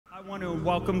I want to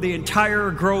welcome the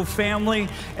entire Grove family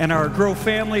and our Grove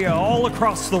family all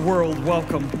across the world.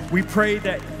 Welcome. We pray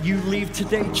that you leave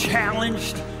today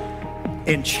challenged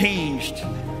and changed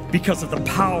because of the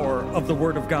power of the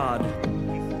Word of God.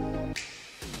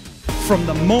 From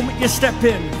the moment you step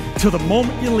in to the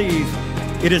moment you leave,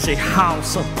 it is a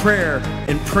house of prayer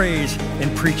and praise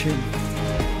and preaching.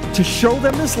 To show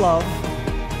them His love,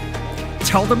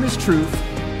 tell them His truth,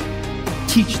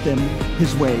 teach them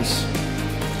His ways.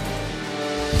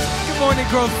 Good morning,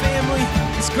 Grove family.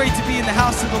 It's great to be in the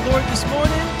house of the Lord this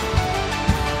morning.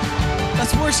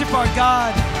 Let's worship our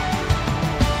God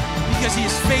because He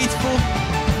is faithful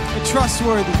and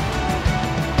trustworthy.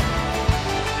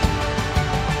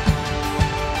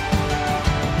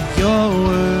 Your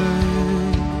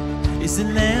word is a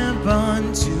lamp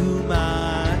unto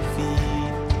my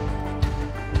feet,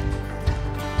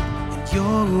 and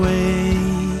your way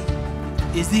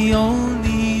is the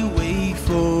only way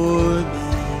for me.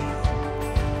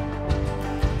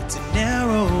 It's a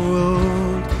narrow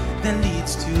road that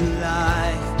leads to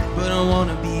life, but I want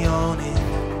to be on it.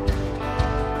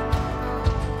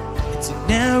 It's a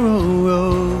narrow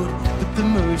road, but the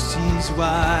mercy's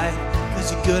wide,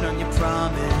 'cause you're good on your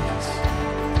promise.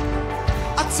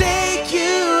 I'll take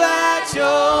you at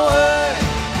your word.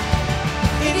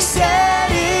 If you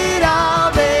said it,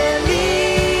 I'll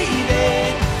believe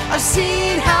it. I've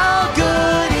seen how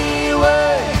good He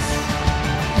works.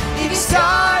 If you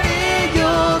started,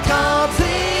 you'll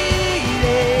complete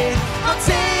it. I'll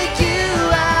take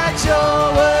you at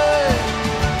your word.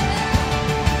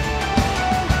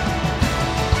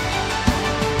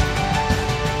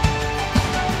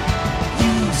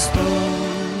 You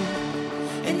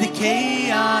spoke and the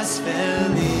chaos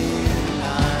fell in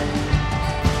line.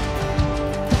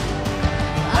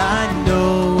 I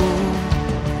know,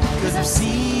 'cause I've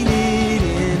seen it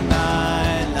in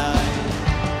my life.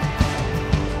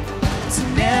 It's a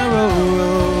narrow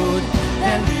road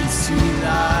that leads to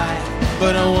life,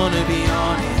 but I wanna be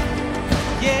on it.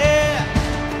 Yeah,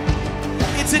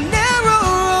 it's a narrow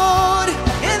road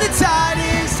and the tide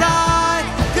is high,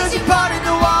 'cause you parted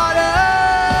the water.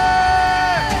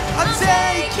 I'll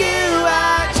take you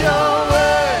at your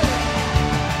word.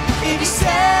 If you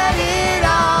said it,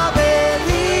 I'll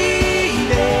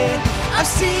believe it.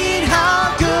 I've seen how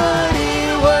good He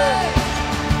works.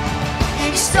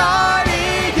 If you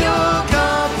started, you'll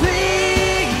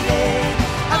complete it.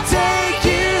 I'll take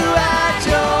you at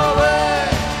your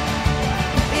word.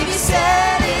 If you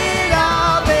said it,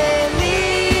 I'll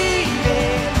believe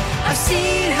it. I've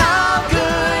seen how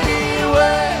good He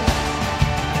works.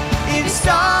 If you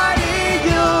started,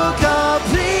 you'll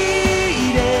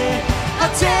complete it.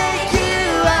 I'll take you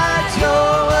at your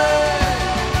word.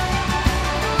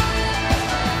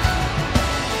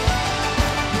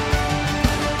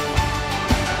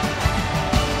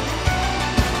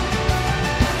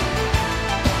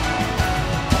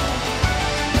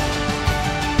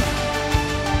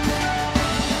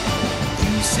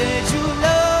 You said your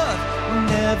love will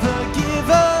never give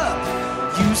up.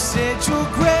 You said your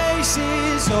grace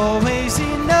is always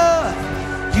enough.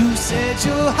 You said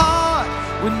your heart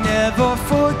would never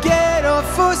forget or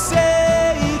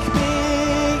forsake me.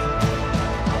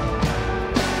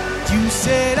 You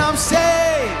said I'm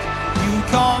saved. You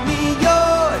call me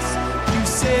yours. You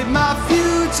said my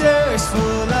future's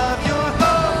full of your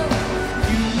hope.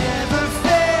 You never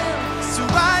fail, so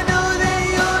I know that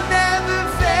you'll never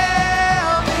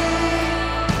fail me.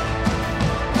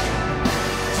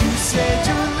 You said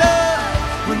your love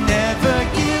will never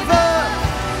give up.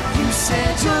 You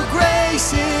said your grace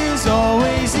is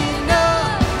always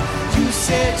enough. You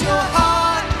said your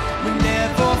heart will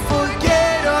never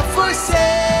forget or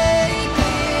forsake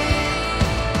me.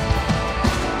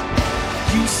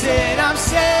 You said I'm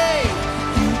saved.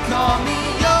 You call me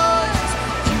yours.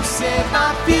 You said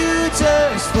my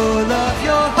future's full of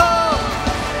your hope.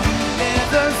 You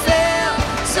never fail,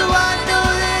 so I know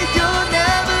that you'll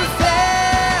never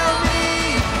fail me.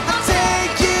 I'll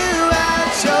take you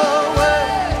at your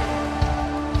word.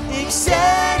 If you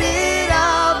said it,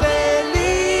 I'll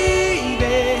believe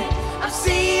it. I've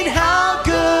seen how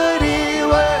good He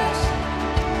works.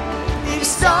 If you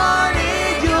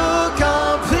started, you'll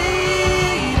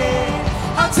complete it.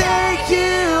 I'll take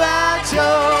you at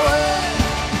your word.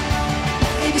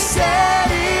 If you said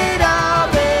it, I'll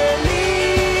believe it.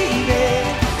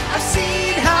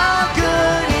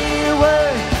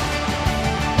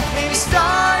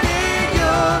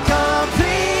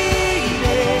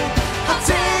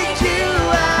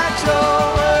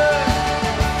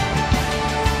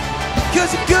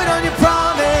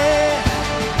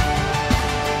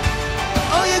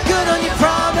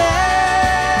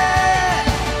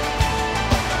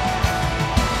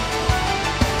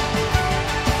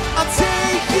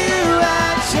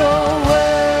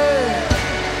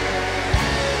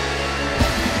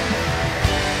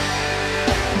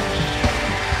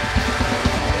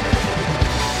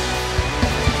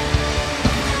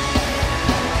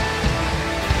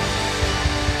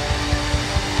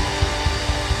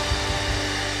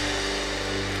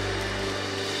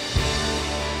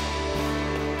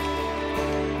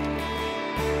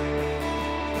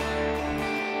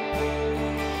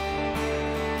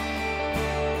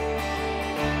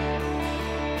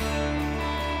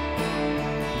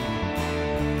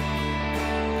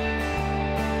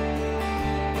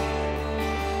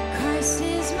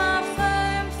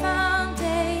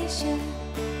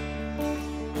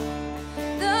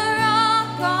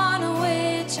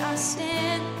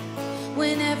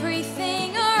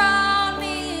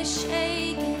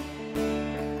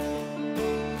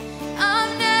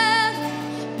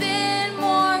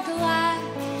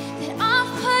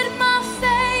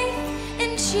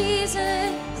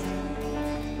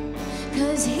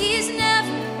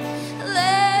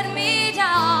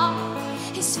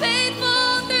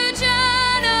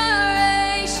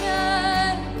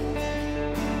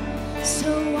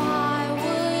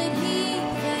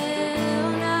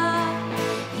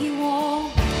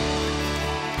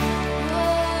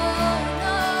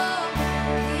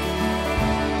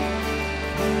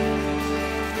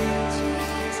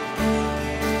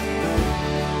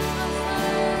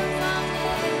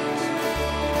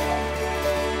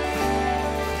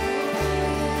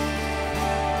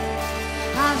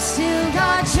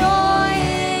 got joy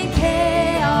in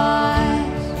chaos.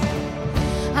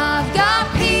 I've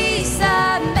got peace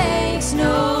that makes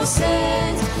no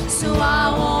sense, so I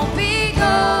won't be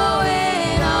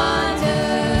going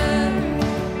under.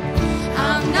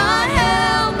 I'm not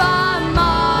held by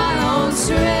my own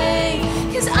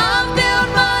strength, 'cause I've built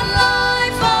my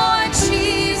life on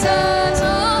Jesus.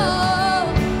 Oh,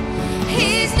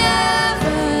 He's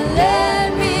never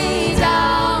let me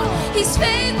down. He's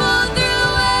faithful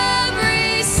through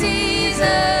every season.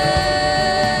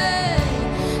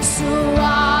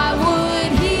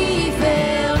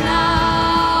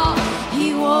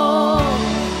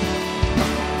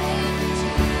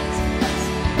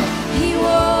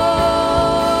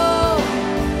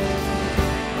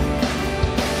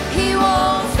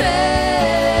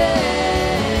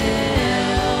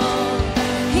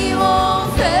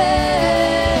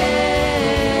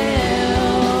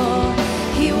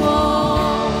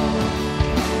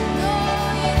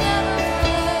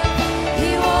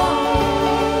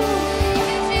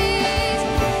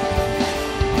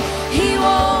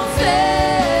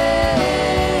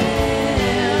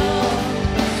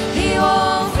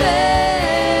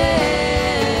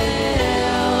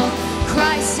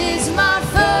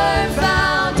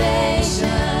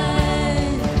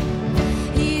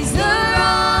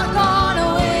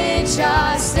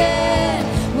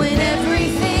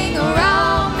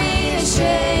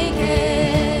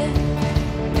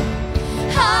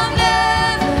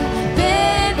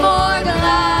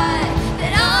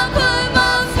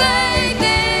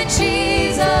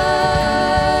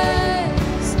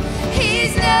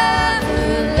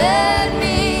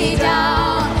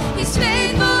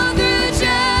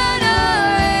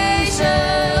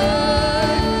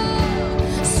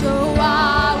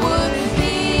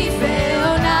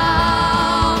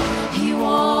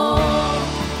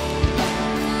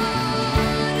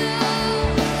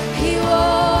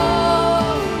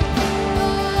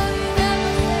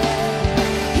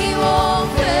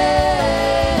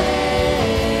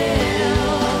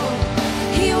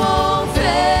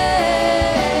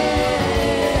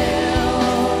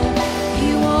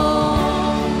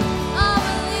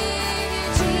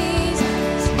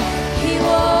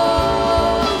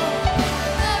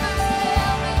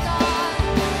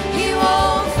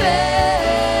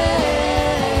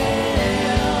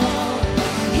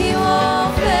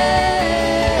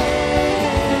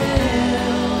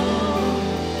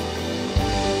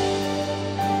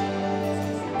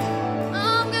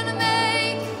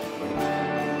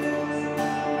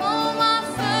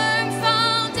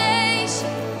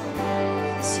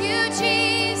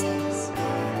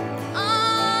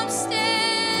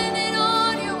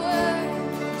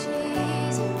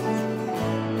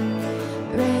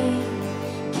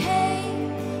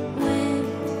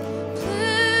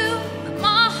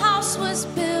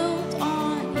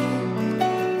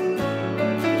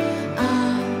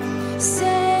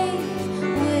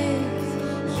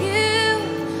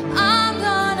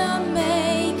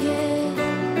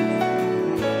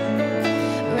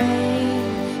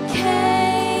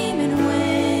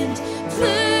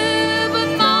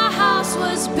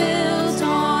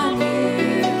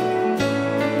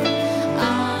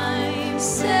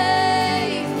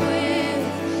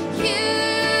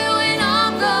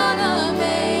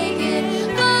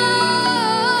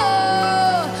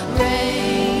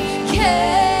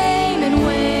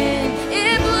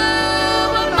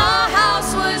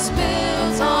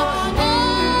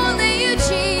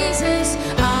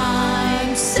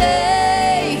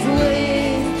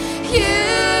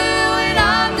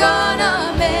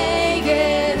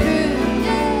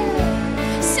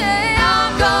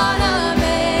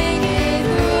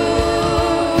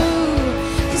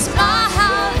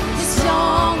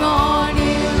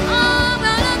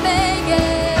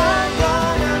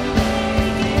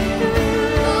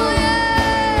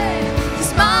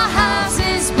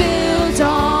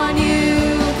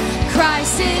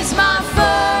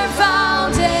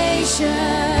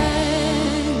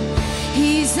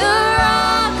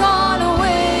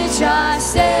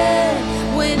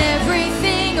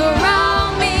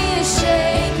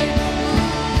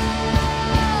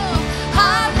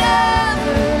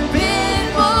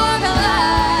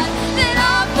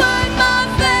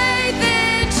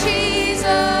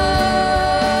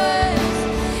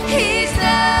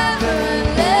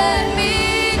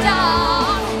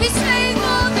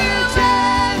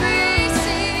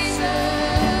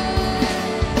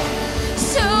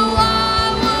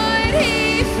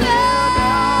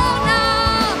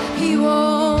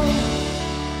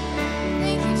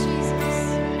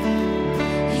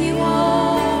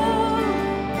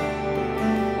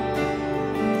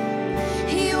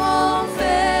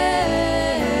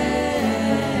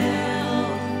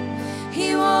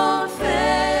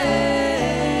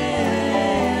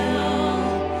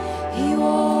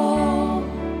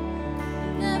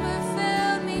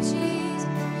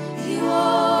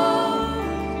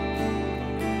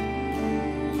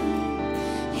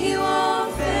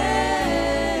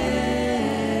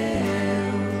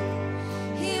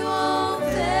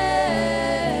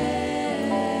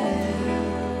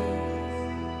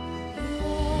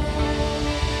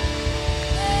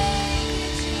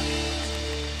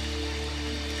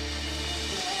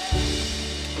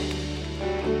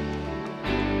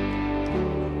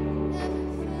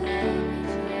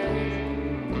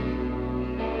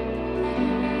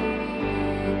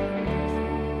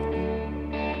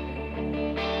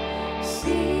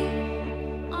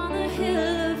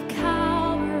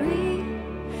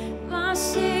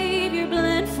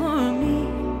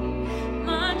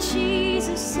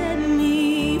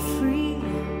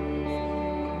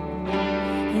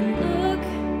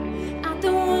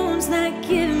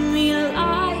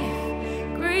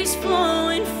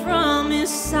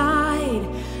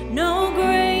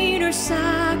 your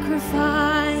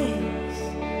sacrifice.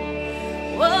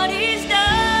 What he's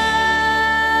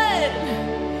done,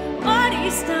 what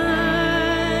he's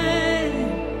done.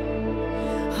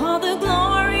 All the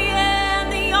glory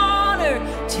and the honor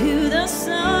to the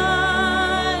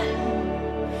Son.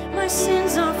 My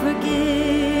sins are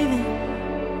forgiven,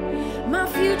 my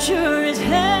future is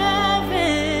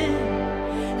heaven.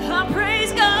 I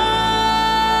praise God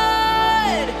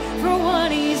for what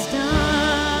he's done.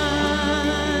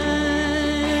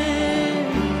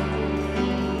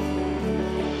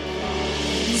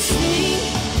 Sing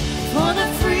for the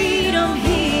freedom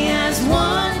he has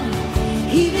won.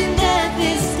 Even death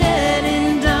is dead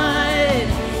and died,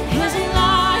 his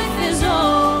life is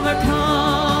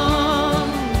overcome.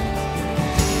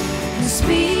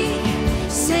 Speak,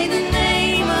 say the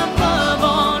name above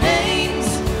all names,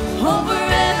 over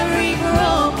every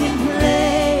broken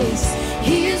place.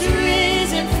 He is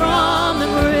risen from the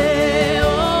grave.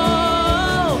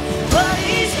 Oh, what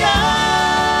he's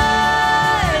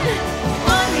done,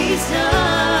 what he's done.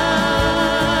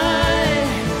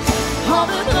 All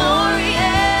the glory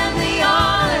and the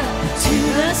honor to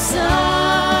the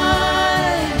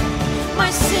Son. My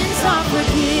sins are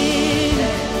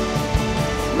forgiven,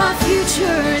 my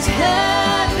future is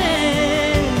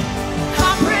heaven. I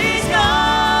praise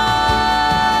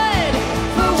God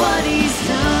for what he's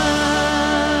done.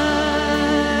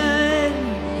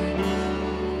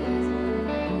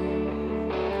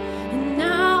 And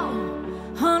now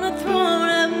on a throne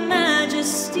of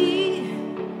majesty,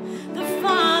 the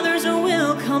Father's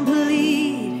will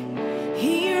complete.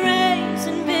 He reigns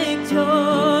in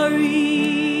victory.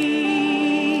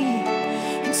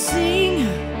 And sing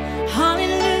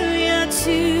hallelujah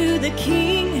to the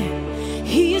King.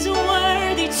 He is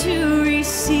worthy to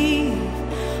receive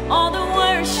all the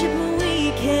worship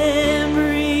we can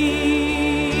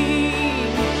bring.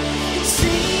 And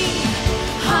sing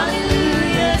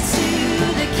hallelujah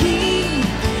to the King.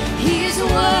 He is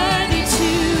worthy to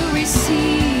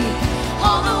receive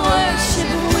all the worship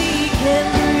we can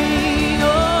bring. Oh,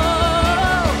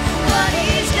 what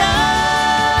he's done,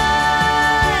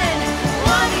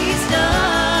 what he's done.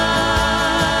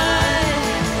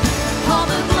 All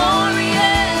the glory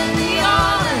and the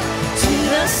honor to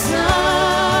the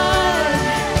Son.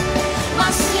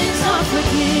 My sins are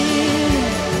forgiven,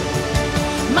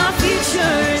 my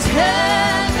future is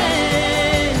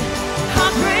heaven. I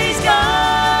praise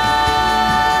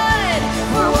God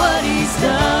for what he's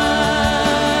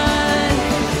done,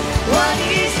 what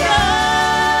he's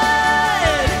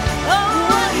done, oh,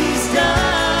 what he's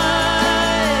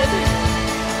done.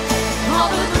 All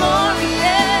the glory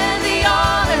and the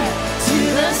honor to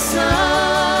the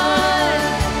Son.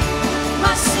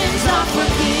 My sins are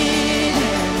forgiven,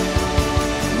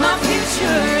 my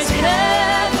future is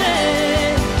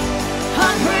heaven. I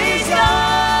praise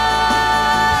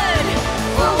God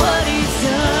for what he's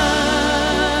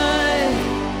done.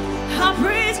 I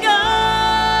praise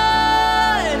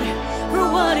God for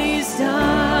what he's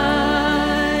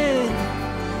done.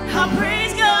 I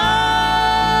praise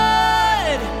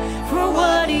God for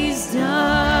what he's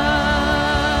done.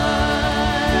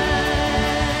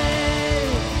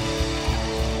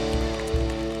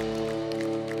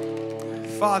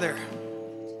 Father,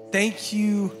 thank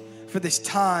you for this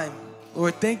time.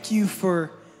 Lord, thank you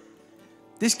for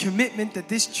this commitment that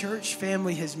this church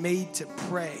family has made to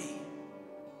pray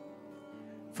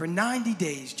for 90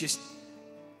 days, just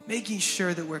making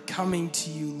sure that we're coming to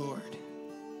you, Lord.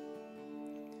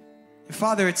 And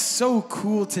Father, it's so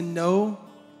cool to know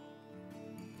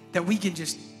that we can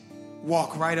just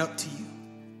walk right up to you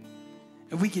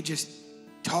and we can just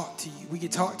talk to you. We can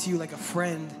talk to you like a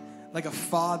friend, like a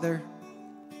father,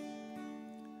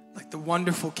 like the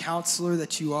wonderful counselor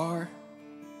that you are.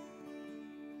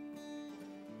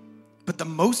 But the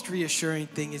most reassuring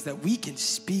thing is that we can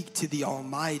speak to the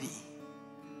Almighty,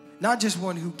 not just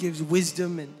one who gives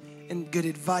wisdom and good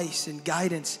advice and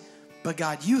guidance, but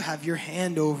God, you have your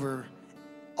hand over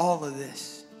all of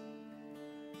this.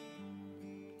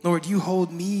 Lord, you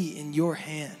hold me in your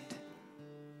hand.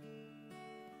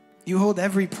 You hold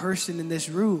every person in this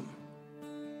room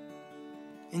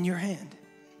in your hand.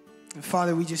 And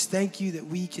Father, we just thank you that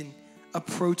we can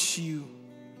approach you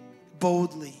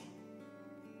boldly.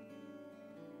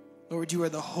 Lord, you are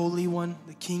the Holy One,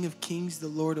 the King of Kings, the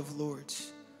Lord of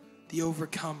Lords, the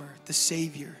overcomer, the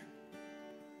Savior,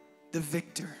 the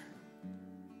victor.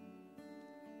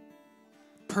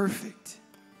 Perfect,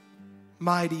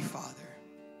 mighty Father.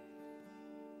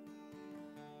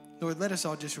 Lord, let us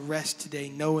all just rest today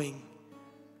knowing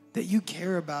that you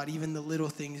care about even the little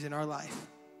things in our life.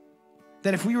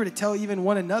 That if we were to tell even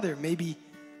one another, maybe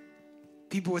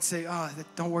people would say, oh,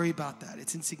 don't worry about that.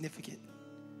 It's insignificant.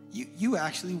 You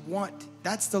actually want,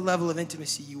 that's the level of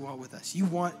intimacy you want with us. You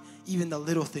want even the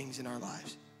little things in our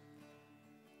lives,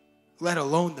 let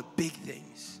alone the big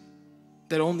things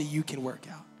that only you can work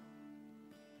out.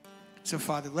 So,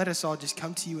 Father, let us all just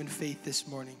come to you in faith this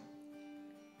morning.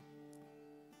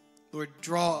 Lord,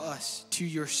 draw us to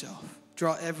yourself.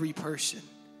 Draw every person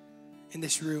in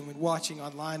this room and watching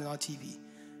online and on TV.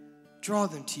 Draw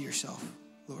them to yourself,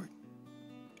 Lord.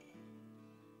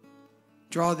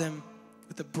 Draw them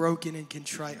with a broken and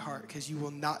contrite heart, because you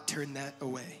will not turn that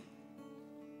away.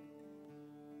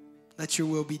 Let your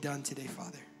will be done today,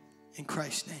 Father. In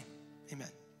Christ's name, amen.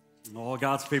 And all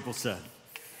God's people said,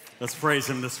 let's praise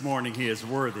him this morning. He is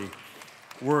worthy,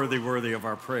 worthy, worthy of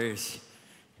our praise.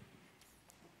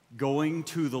 Going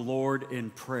to the Lord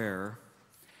in prayer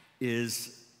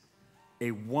is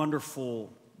a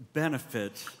wonderful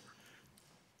benefit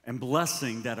and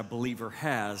blessing that a believer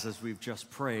has, as we've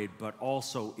just prayed, but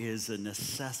also is a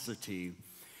necessity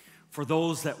for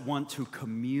those that want to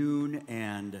commune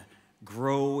and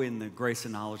grow in the grace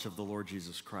and knowledge of the Lord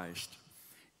Jesus Christ.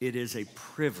 It is a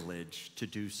privilege to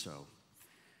do so.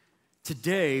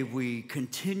 Today, we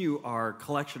continue our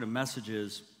collection of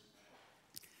messages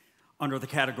under the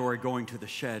category going to the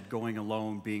shed, going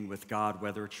alone, being with God,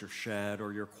 whether it's your shed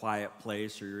or your quiet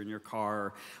place or you're in your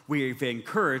car. We've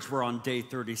encouraged, we're on day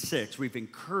 36, we've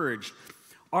encouraged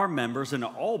our members and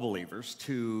all believers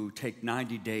to take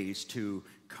 90 days to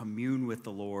commune with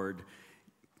the Lord,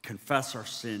 confess our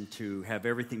sin, to have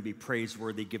everything be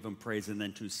praiseworthy, give him praise, and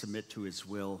then to submit to his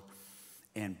will.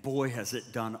 And boy, has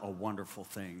it done a wonderful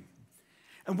thing.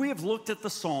 And we have looked at the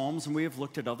Psalms and we have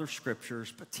looked at other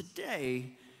scriptures, but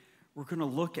today we're going to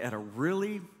look at a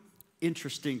really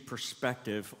interesting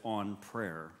perspective on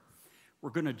prayer.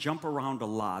 We're going to jump around a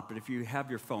lot, but if you have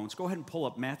your phones, go ahead and pull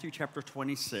up Matthew chapter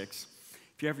 26.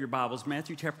 If you have your Bibles,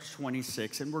 Matthew chapter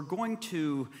 26, and we're going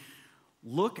to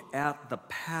look at the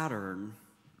pattern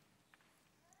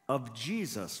of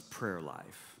Jesus' prayer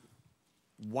life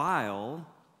while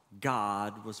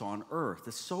God was on earth.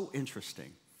 It's so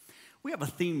interesting. We have a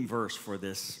theme verse for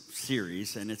this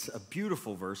series, and it's a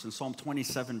beautiful verse in Psalm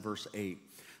 27, verse 8.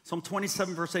 Psalm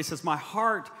 27, verse 8 says, my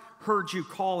heart heard you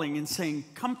calling and saying,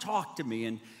 come talk to me.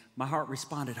 And my heart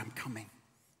responded, I'm coming.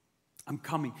 I'm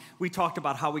coming. We talked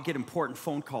about how we get important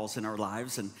phone calls in our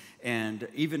lives, and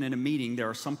even in a meeting, there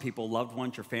are some people, loved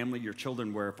ones, your family, your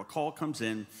children, where if a call comes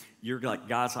in, you're like,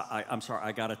 guys, I'm sorry,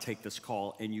 I got to take this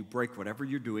call, and you break whatever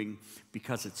you're doing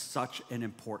because it's such an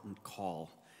important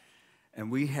call. And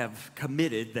we have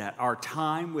committed that our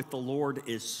time with the Lord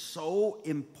is so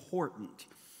important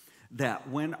that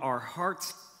when our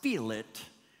hearts feel it,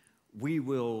 we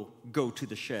will go to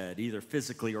the shed, either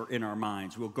physically or in our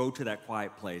minds. We'll go to that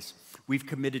quiet place. We've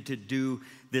committed to do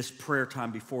this prayer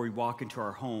time before we walk into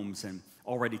our homes, and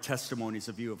already testimonies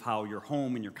of you of how your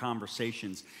home and your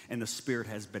conversations and the Spirit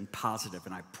has been positive,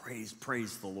 and I praise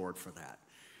the Lord for that.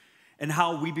 And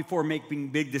how we, before making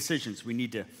big decisions, we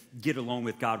need to get alone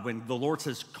with God. When the Lord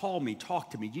says, call me, talk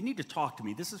to me, you need to talk to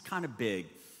me. This is kind of big.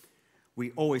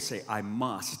 We always say, I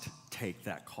must take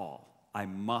that call. I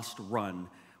must run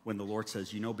when the Lord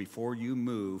says, before you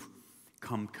move,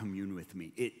 come commune with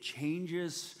me. It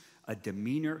changes a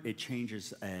demeanor, it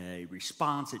changes a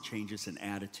response, it changes an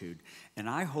attitude. And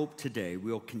I hope today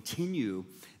we'll continue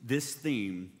this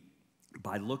theme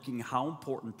by looking how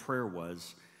important prayer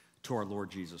was to our Lord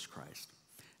Jesus Christ.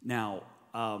 Now,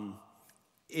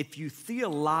 if you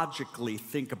theologically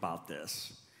think about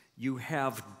this, you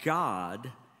have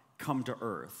God come to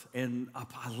earth. And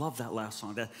I love that last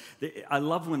song. I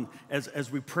love when,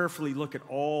 as we prayerfully look at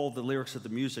all the lyrics of the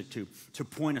music to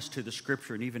point us to the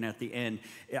scripture, and even at the end,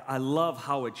 I love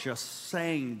how it just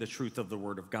sang the truth of the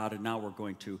word of God, and now we're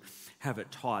going to have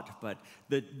it taught. But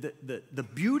the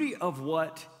beauty of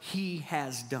what he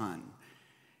has done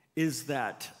is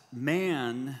that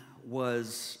man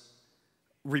was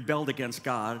rebelled against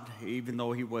God. Even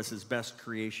though he was his best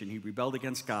creation, he rebelled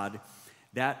against God.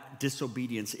 That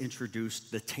disobedience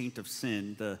introduced the taint of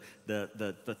sin,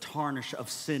 the tarnish of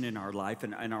sin in our life,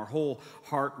 and our whole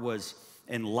heart was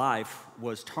and life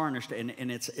was tarnished, and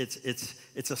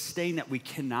it's a stain that we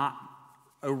cannot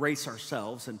erase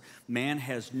ourselves. And man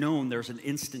has known there's an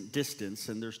instant distance,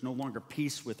 and there's no longer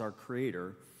peace with our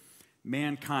Creator.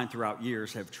 Mankind throughout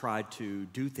years have tried to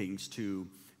do things to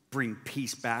bring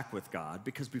peace back with God,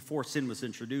 because before sin was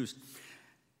introduced,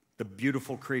 the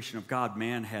beautiful creation of God,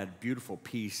 man had beautiful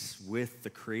peace with the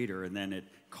Creator, and then it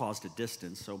caused a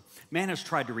distance. So man has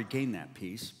tried to regain that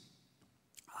peace.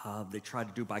 they try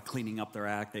to do by cleaning up their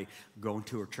act. They go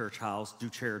into a church house, do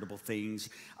charitable things,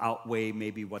 outweigh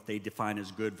maybe what they define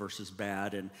as good versus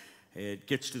bad, and it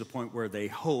gets to the point where they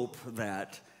hope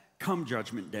that come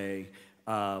Judgment Day,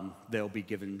 they'll be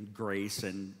given grace,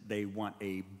 and they want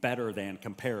a better than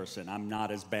comparison. I'm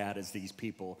not as bad as these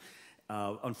people.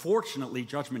 Unfortunately,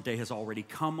 Judgment Day has already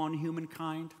come on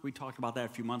humankind. We talked about that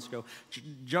a few months ago.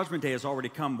 Judgment Day has already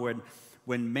come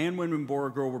when man, woman, and boy or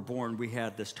girl were born. We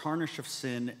had this tarnish of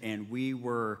sin, and we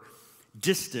were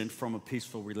distant from a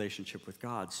peaceful relationship with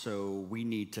God. So we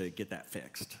need to get that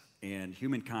fixed. And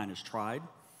humankind has tried.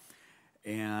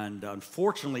 And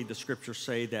unfortunately, the scriptures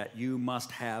say that you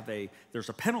must have there's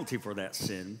a penalty for that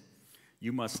sin.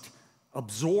 You must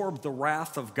absorb the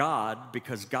wrath of God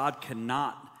because God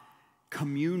cannot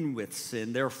commune with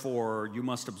sin. Therefore, you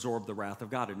must absorb the wrath of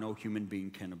God. And no human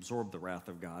being can absorb the wrath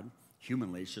of God.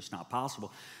 Humanly, it's just not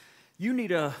possible. You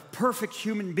need a perfect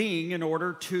human being in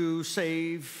order to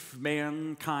save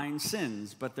mankind's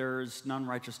sins. But there's none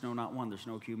righteous, no, not one. There's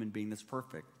no human being that's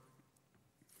perfect.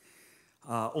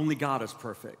 Only God is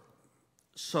perfect.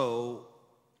 So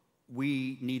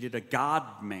we needed a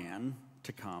God-man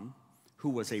to come who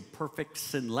was a perfect,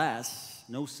 sinless,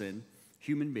 no sin,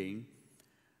 human being.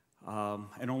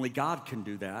 And only God can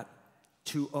do that,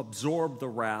 to absorb the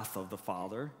wrath of the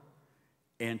Father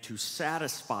and to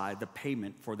satisfy the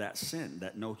payment for that sin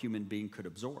that no human being could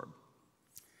absorb.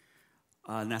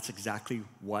 And that's exactly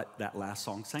what that last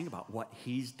song sang about, what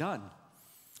he's done.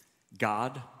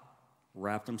 God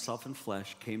wrapped himself in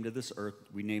flesh, came to this earth.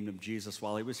 We named him Jesus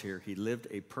while he was here. He lived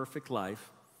a perfect life,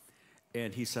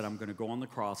 and he said, I'm going to go on the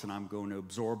cross, and I'm going to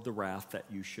absorb the wrath that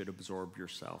you should absorb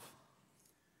yourself.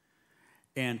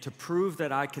 And to prove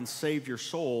that I can save your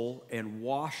soul and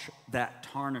wash that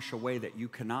tarnish away that you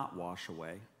cannot wash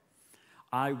away,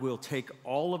 I will take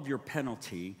all of your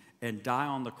penalty and die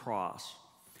on the cross.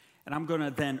 And I'm going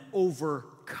to then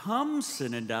overcome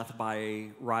sin and death by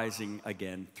rising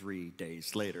again 3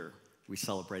 days later. We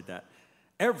celebrate that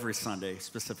every Sunday,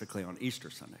 specifically on Easter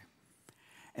Sunday.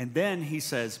 And then he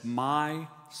says, my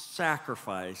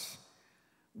sacrifice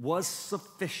was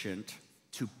sufficient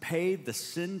to pay the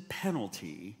sin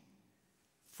penalty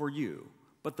for you.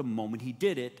 But the moment he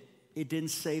did it, it didn't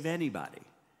save anybody.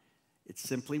 It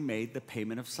simply made the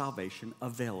payment of salvation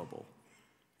available.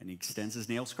 And he extends his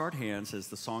nail-scarred hands, as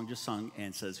the song just sung,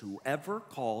 and says, whoever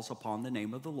calls upon the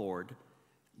name of the Lord,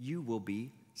 you will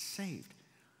be saved.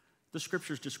 The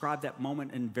scriptures describe that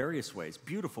moment in various ways,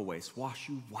 beautiful ways. Wash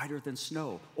you whiter than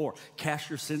snow, or cast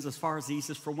your sins as far as the east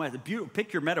is from west.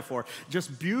 Pick your metaphor,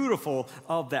 just beautiful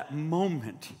of that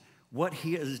moment, what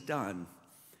he has done.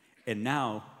 And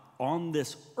now, on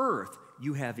this earth,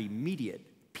 you have immediate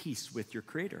peace with your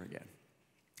Creator again.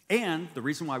 And the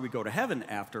reason why we go to heaven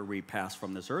after we pass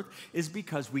from this earth is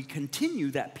because we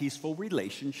continue that peaceful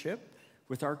relationship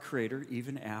with our Creator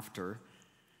even after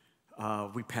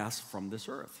we pass from this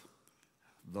earth.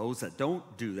 Those that don't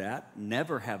do that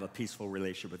never have a peaceful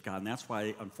relationship with God. And that's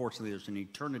why, unfortunately, there's an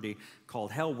eternity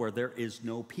called hell where there is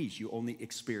no peace. You only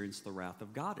experience the wrath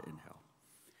of God in hell.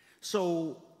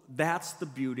 So that's the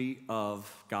beauty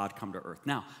of God come to earth.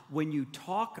 Now, when you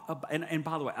talk about, and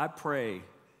by the way, I pray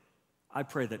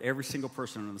that every single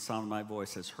person under the sound of my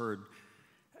voice has heard,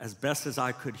 as best as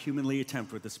I could humanly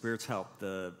attempt with the Spirit's help,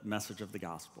 the message of the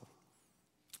gospel.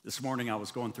 This morning I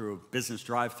was going through a business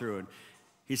drive-through, and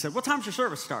he said, what time's your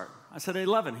service start? I said,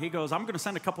 11. He goes, I'm going to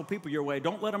send a couple people your way.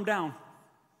 Don't let them down.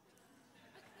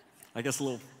 I guess a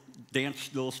little dance,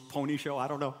 little pony show, I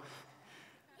don't know.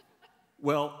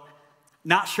 Well,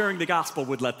 not sharing the gospel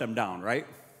would let them down, right?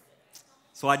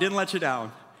 So I didn't let you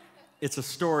down. It's a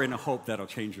story and a hope that'll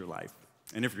change your life.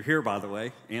 And if you're here, by the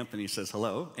way, Anthony says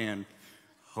hello, and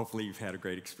hopefully you've had a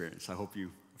great experience. I hope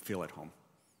you feel at home.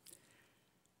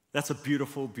 That's a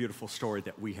beautiful, beautiful story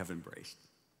that we have embraced.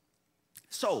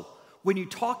 So, when you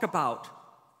talk about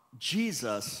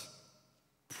Jesus'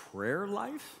 prayer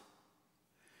life,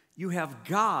 you have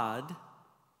God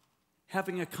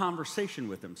having a conversation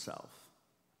with himself.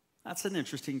 That's an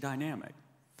interesting dynamic.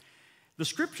 The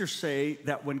scriptures say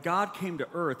that when God came to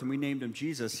earth and we named him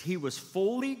Jesus, he was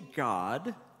fully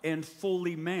God and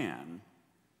fully man.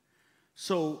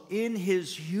 So in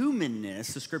his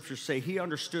humanness, the scriptures say he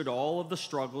understood all of the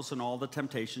struggles and all the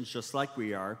temptations just like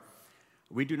we are.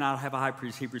 We do not have a high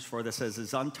priest, Hebrews 4, that says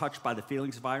is untouched by the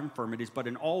feelings of our infirmities, but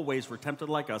in all ways we're tempted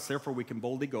like us. Therefore we can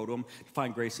boldly go to him to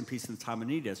find grace and peace in the time of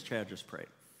need, as Chad just prayed.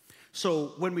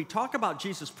 So when we talk about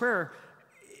Jesus' prayer,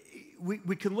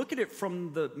 we can look at it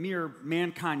from the mere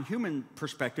mankind human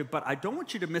perspective, but I don't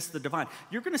want you to miss the divine.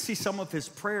 You're going to see some of his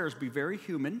prayers be very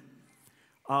human.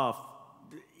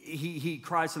 he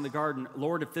cries in the garden,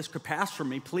 Lord, if this could pass from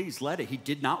me, please let it. He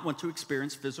did not want to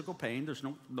experience physical pain. There's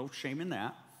no shame in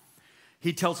that.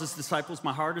 He tells his disciples,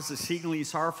 my heart is exceedingly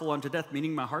sorrowful unto death,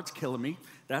 meaning my heart's killing me.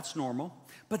 That's normal.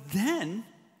 But then,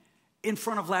 in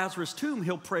front of Lazarus' tomb,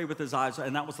 he'll pray with his eyes,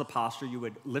 and that was the posture. You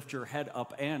would lift your head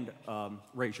up and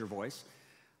raise your voice.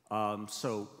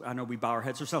 So I know we bow our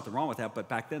heads. There's nothing wrong with that, but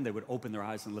back then they would open their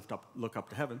eyes and look up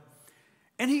to heaven.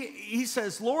 And he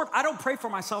says, Lord, I don't pray for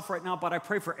myself right now, but I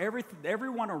pray for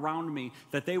everyone around me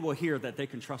that they will hear that they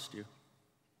can trust you.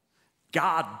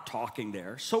 God talking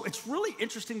there. So it's really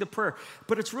interesting, the prayer.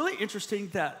 But it's really interesting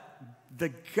that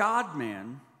the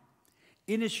God-man,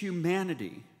 in his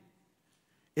humanity,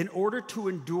 in order to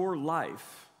endure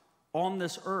life on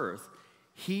this earth,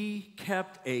 he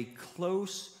kept a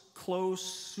close,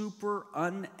 super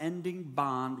unending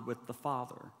bond with the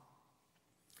Father.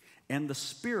 And the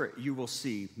Spirit, you will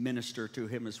see, minister to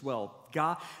him as well.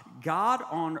 God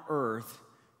on earth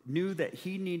knew that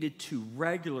he needed to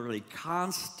regularly,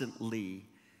 constantly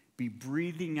be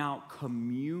breathing out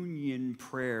communion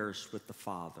prayers with the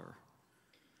Father.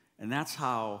 And that's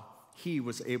how he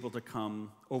was able to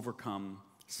overcome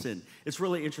sin. It's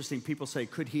really interesting. People say,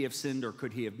 could he have sinned or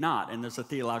could he have not? And there's a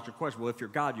theological question. Well, if you're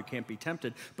God, you can't be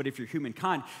tempted. But if you're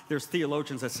humankind, there's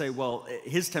theologians that say, well,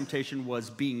 his temptation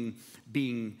was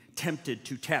being tempted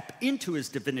to tap into his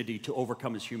divinity to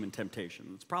overcome his human temptation.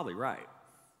 That's probably right.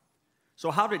 So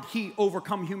how did he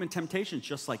overcome human temptations?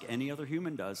 Just like any other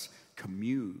human does,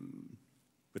 commune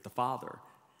with the Father.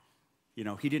 You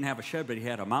know, he didn't have a shed, but he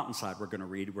had a mountainside, we're going to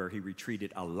read, where he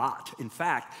retreated a lot. In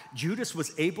fact, Judas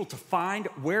was able to find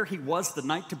where he was the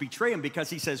night to betray him because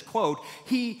he says, quote,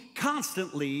 he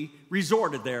constantly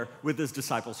resorted there with his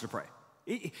disciples to pray.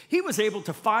 He was able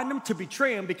to find them to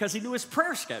betray him because he knew his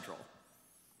prayer schedule.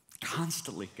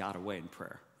 Constantly got away in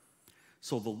prayer.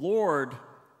 So the Lord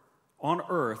on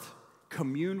earth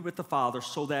communed with the Father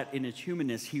so that in his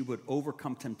humanness he would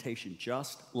overcome temptation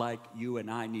just like you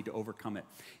and I need to overcome it.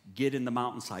 Get in the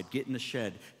mountainside, get in the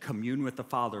shed, commune with the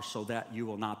Father so that you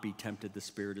will not be tempted. The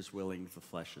spirit is willing, the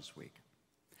flesh is weak.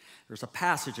 There's a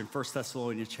passage in 1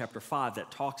 Thessalonians chapter 5 that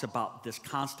talks about this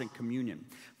constant communion.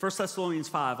 1 Thessalonians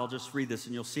 5, I'll just read this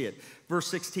and you'll see it. Verse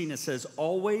 16, it says,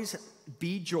 always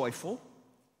be joyful,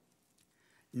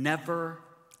 never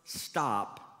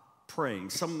stop praying.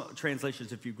 Some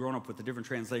translations, if you've grown up with the different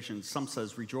translations, some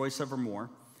says rejoice evermore,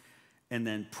 and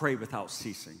then pray without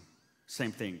ceasing.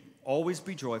 Same thing. Always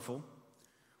be joyful,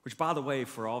 which, by the way,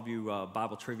 for all of you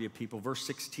Bible trivia people, verse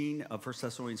 16 of 1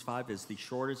 Thessalonians 5 is the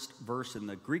shortest verse in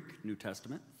the Greek New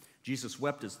Testament. Jesus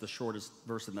wept is the shortest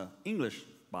verse in the English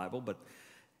Bible, but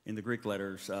in the Greek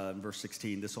letters, in verse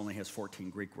 16, this only has 14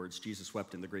 Greek words. Jesus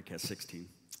wept in the Greek has 16.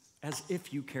 As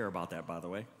if you care about that, by the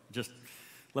way. Just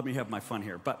let me have my fun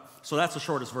here. So that's the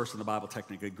shortest verse in the Bible,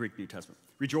 technically, Greek New Testament.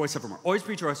 Rejoice evermore. Always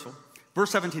be joyful. Verse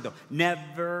 17, though.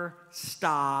 Never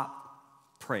stop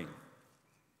praying.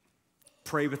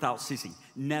 Pray without ceasing.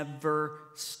 Never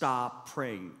stop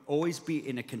praying. Always be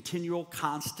in a continual,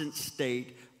 constant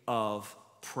state of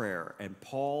prayer. And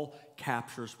Paul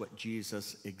captures what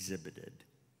Jesus exhibited.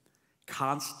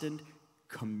 Constant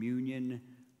communion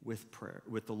with prayer,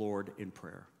 with the Lord in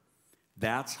prayer.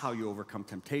 That's how you overcome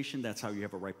temptation. That's how you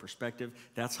have a right perspective.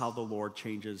 That's how the Lord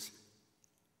changes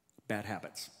bad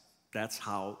habits. That's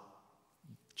how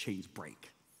chains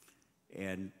break.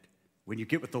 And when you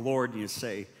get with the Lord and you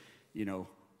say, you know,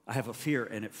 I have a fear,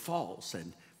 and it falls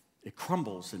and it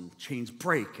crumbles and chains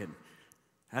break. And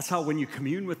that's how when you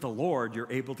commune with the Lord,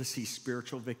 you're able to see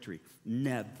spiritual victory.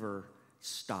 Never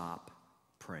stop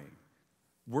praying.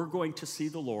 We're going to see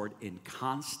the Lord in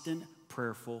constant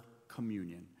prayerful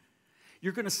communion.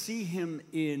 You're going to see him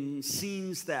in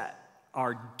scenes that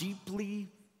are deeply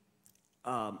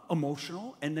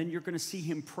emotional, and then you're going to see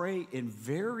him pray in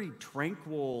very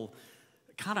tranquil,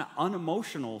 kind of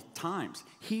unemotional times.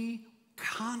 He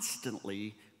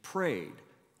constantly prayed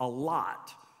a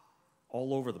lot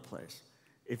all over the place.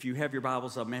 If you have your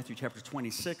Bibles, Matthew chapter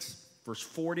 26, verse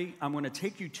 40, I'm going to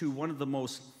take you to one of the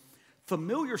most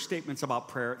familiar statements about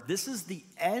prayer. This is the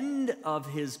end of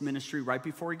his ministry right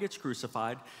before he gets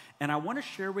crucified. And I want to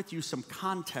share with you some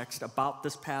context about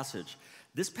this passage.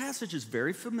 This passage is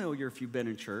very familiar if you've been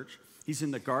in church. He's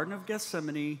in the Garden of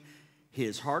Gethsemane.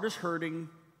 His heart is hurting.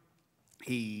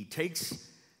 He takes,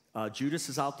 Judas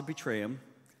is out to betray him.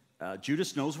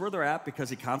 Judas knows where they're at because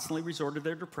he constantly resorted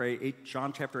there to pray.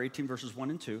 John chapter 18, verses 1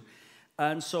 and 2.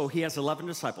 And so he has 11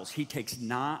 disciples. He takes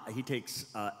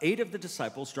 8 of the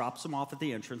disciples, drops them off at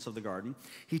the entrance of the garden.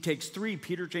 He takes 3,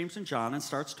 Peter, James, and John, and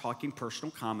starts talking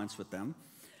personal comments with them.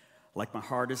 Like my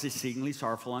heart is exceedingly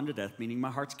sorrowful unto death, meaning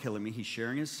my heart's killing me. He's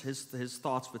sharing his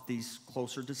thoughts with these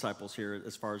closer disciples here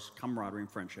as far as camaraderie and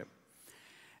friendship.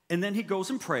 And then he goes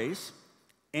and prays,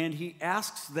 and he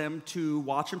asks them to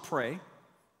watch and pray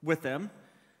with them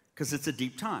because it's a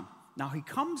deep time. Now, he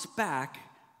comes back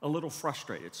a little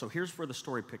frustrated. So here's where the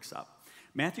story picks up.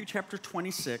 Matthew chapter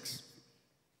 26,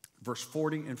 verse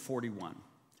 40 and 41.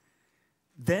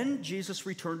 Then Jesus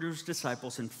returned to his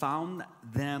disciples and found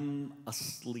them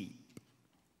asleep.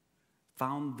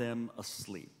 Found them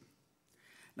asleep.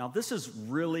 Now, this is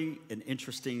really an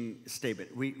interesting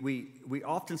statement. We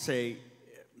often say,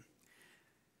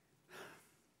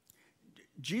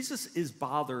 Jesus is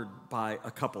bothered by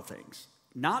a couple things.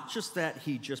 Not just that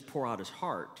he just pour out his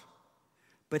heart,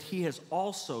 but he has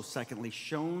also, secondly,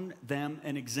 shown them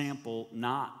an example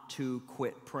not to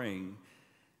quit praying.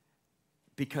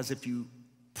 Because if you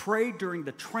pray during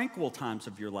the tranquil times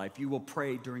of your life, you will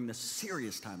pray during the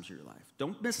serious times of your life.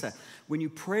 Don't miss that. When you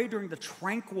pray during the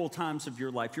tranquil times of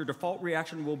your life, your default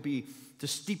reaction will be to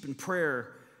steep in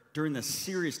prayer during the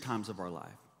serious times of our life.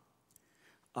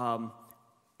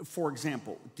 For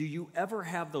example, do you ever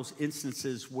have those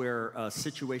instances where a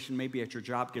situation maybe at your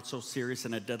job gets so serious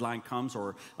and a deadline comes,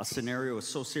 or a scenario is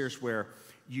so serious where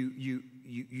you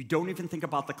don't even think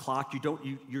about the clock,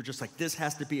 you're just like, this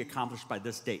has to be accomplished by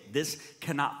this date. This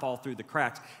cannot fall through the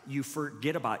cracks. You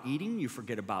forget about eating, you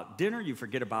forget about dinner, you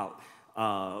forget about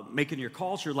making your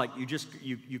calls. You're like,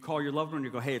 you call your loved one and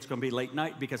you go, hey, it's going to be late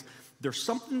night, because there's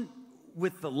something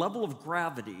with the level of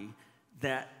gravity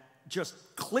that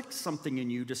just click something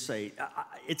in you to say,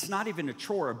 it's not even a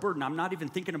chore, a burden. I'm not even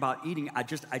thinking about eating. I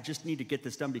just need to get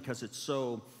this done because it's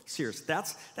so serious.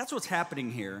 That's what's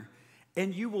happening here.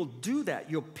 And you will do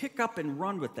that. You'll pick up and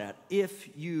run with that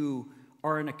if you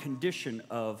are in a condition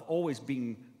of always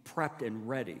being prepped and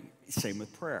ready. Same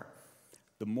with prayer.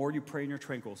 The more you pray in your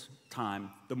tranquil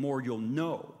time, the more you'll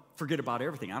know. Forget about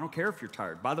everything. I don't care if you're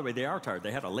tired. By the way, they are tired.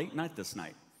 They had a late night this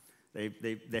night.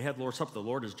 They had Lord's Supper. The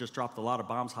Lord has just dropped a lot of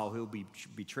bombs, how he'll be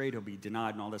betrayed, he'll be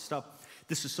denied, and all this stuff.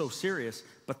 This is so serious,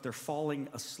 but they're falling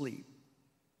asleep.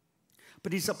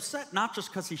 But he's upset not just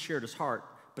because he shared his heart,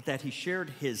 but that he shared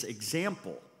his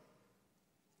example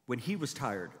when he was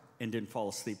tired and didn't fall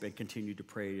asleep and continued to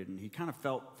pray, and he kind of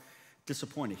felt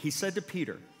disappointed. He said to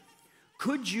Peter,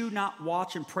 could you not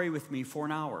watch and pray with me for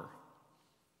an hour?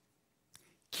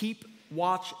 Keep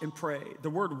watch and pray. The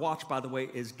word watch, by the way,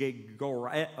 is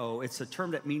gegoreo. It's a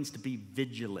term that means to be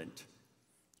vigilant,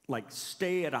 like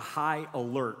stay at a high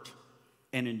alert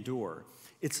and endure.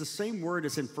 It's the same word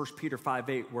as in 1 Peter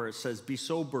 5:8, where it says, be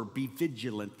sober, be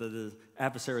vigilant. The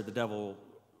adversary of the devil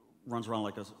runs around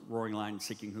like a roaring lion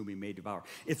seeking whom he may devour.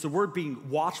 It's the word being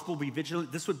watchful, be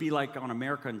vigilant. This would be like on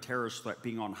American terrorist threat,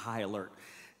 being on high alert.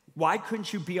 Why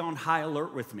couldn't you be on high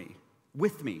alert with me?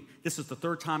 With me. This is the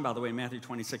third time, by the way, in Matthew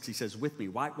 26, he says, with me.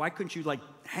 Why couldn't you,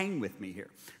 hang with me here?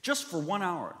 Just for 1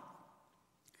 hour.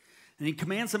 And he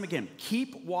commands them again,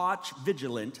 keep watch,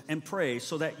 vigilant, and pray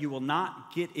so that you will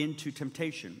not get into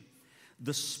temptation.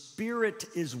 The spirit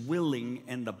is willing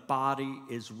and the body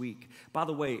is weak. By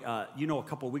the way, a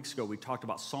couple of weeks ago, we talked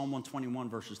about Psalm 121,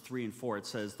 verses 3 and 4. It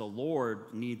says, the Lord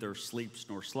neither sleeps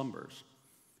nor slumbers.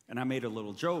 And I made a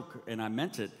little joke, and I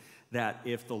meant it, that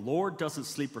if the Lord doesn't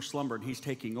sleep or slumber and he's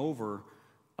taking over,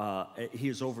 he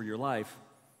is over your life.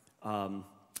 I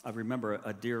remember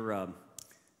a dear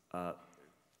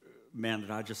man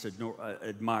that I just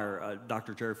admire,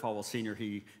 Dr. Jerry Falwell Sr.,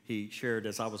 he shared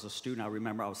as I was a student. I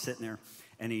remember I was sitting there,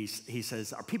 and he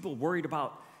says, are people worried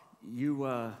about you,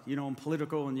 in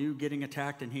political and you getting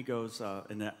attacked? And he goes,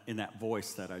 in that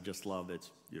voice that I just love,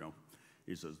 it's,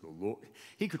 he says, the Lord,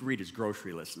 he could read his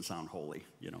grocery list and sound holy,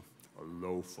 a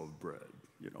loaf of bread,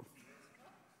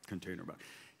 container.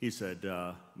 He said,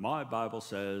 my Bible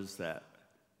says that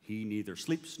he neither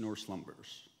sleeps nor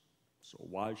slumbers. So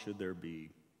why should there be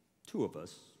two of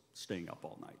us staying up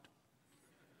all night?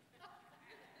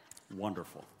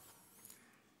 Wonderful.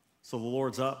 So the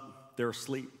Lord's up, they're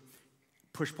asleep.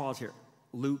 Push pause here.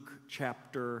 Luke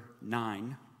chapter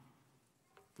 9,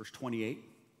 verse 28.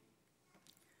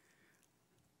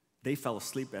 They fell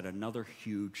asleep at another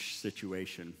huge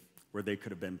situation where they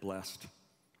could have been blessed.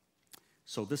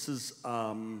 So this is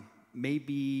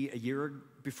maybe a year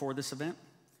before this event.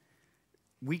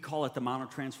 We call it the Mount of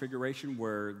Transfiguration,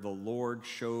 where the Lord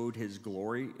showed his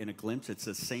glory in a glimpse. It's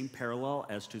the same parallel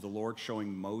as to the Lord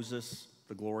showing Moses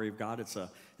the glory of God. It's a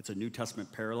New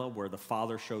Testament parallel where the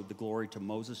Father showed the glory to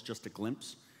Moses, just a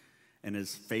glimpse, and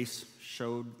his face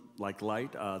showed like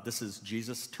light. This is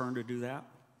Jesus' turn to do that.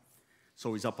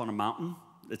 So he's up on a mountain.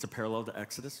 It's a parallel to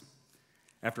Exodus.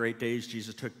 After 8 days,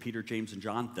 Jesus took Peter, James, and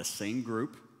John, this same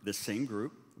group,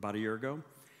 about a year ago.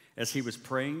 As he was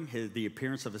praying, the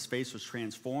appearance of his face was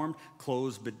transformed.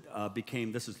 Clothes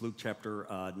became, this is Luke chapter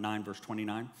 9, verse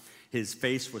 29. His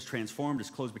face was transformed. His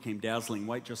clothes became dazzling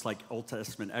white, just like Old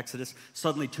Testament Exodus.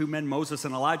 Suddenly, two men, Moses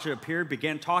and Elijah, appeared,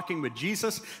 began talking with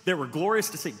Jesus. They were glorious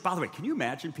to see. By the way, can you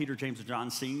imagine Peter, James, and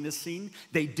John seeing this scene?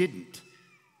 They didn't.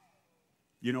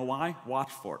 You know why?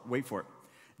 Watch for it. Wait for it.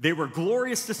 They were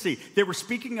glorious to see. They were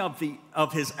speaking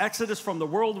of his exodus from the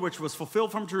world, which was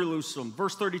fulfilled from Jerusalem.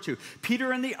 Verse 32,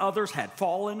 Peter and the others had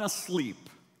fallen asleep.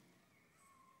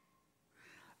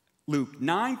 Luke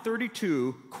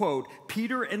 9:32, quote,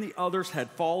 Peter and the others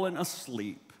had fallen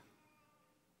asleep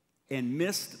and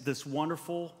missed this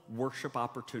wonderful worship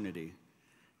opportunity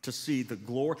to see the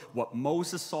glory. What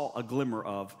Moses saw a glimmer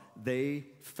of, they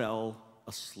fell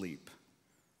asleep.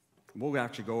 We'll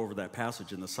actually go over that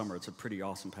passage in the summer. It's a pretty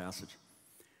awesome passage.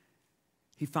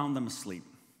 He found them asleep.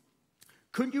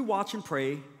 Couldn't you watch and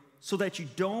pray so that you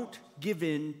don't give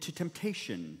in to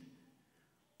temptation?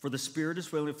 For the spirit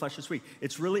is willing, the flesh is weak.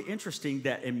 It's really interesting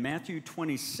that in Matthew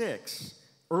 26,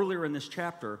 earlier in this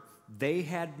chapter, they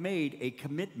had made a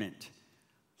commitment.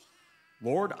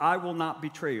 Lord, I will not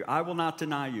betray you. I will not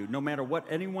deny you. No matter what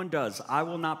anyone does, I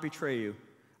will not betray you.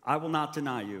 I will not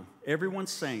deny you.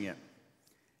 Everyone's saying it.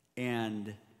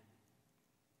 And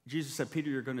Jesus said,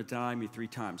 Peter, you're going to deny me 3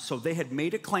 times. So they had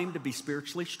made a claim to be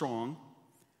spiritually strong,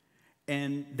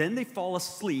 and then they fall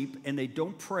asleep and they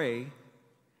don't pray.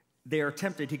 They are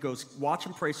tempted. He goes, watch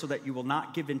and pray so that you will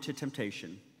not give in to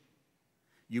temptation.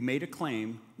 You made a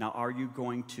claim. Now, are you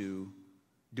going to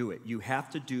do it? You have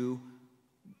to do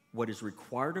what is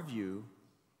required of you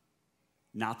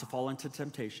not to fall into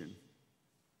temptation.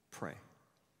 Pray.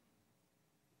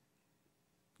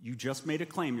 You just made a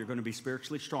claim you're going to be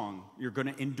spiritually strong. You're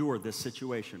going to endure this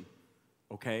situation.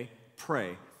 Okay?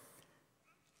 Pray.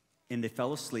 And they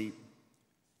fell asleep.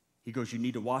 He goes, you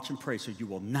need to watch and pray so you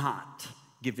will not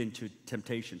give in to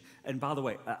temptation. And by the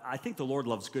way, I think the Lord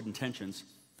loves good intentions,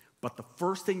 but the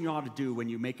first thing you ought to do when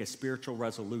you make a spiritual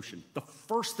resolution,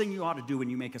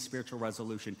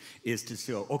 is to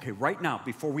say, okay, right now,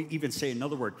 before we even say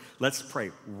another word, let's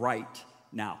pray right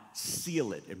now.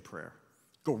 Seal it in prayer.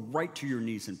 Go right to your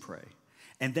knees and pray.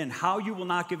 And then how you will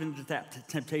not give in to that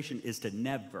temptation is to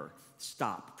never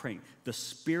stop praying. The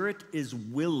spirit is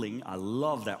willing. I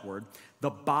love that word.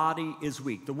 The body is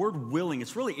weak. The word willing,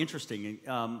 it's really interesting.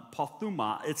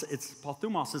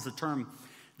 Pathumos is a term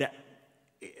that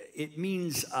it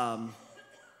means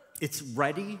it's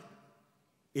ready,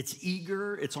 it's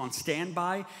eager, it's on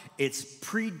standby, it's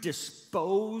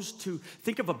predisposed to.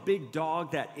 Think of a big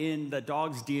dog that in the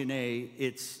dog's DNA,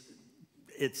 it's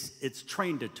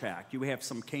trained to attack. You have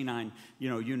some canine,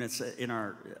 units in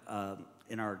our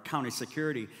county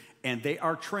security, and they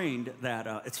are trained that.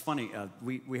 It's funny.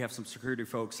 We have some security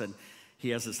folks, and he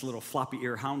has this little floppy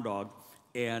ear hound dog,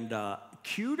 and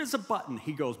cute as a button.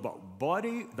 He goes, but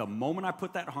buddy, the moment I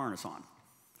put that harness on,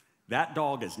 that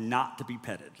dog is not to be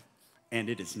petted, and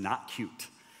it is not cute.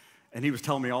 And he was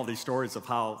telling me all these stories of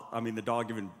how, the dog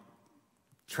even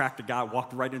tracked a guy,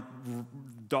 walked right in,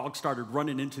 dog started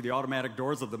running into the automatic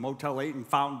doors of the Motel 8 and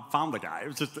found the guy. It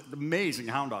was just an amazing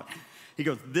hound dog. He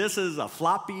goes, this is a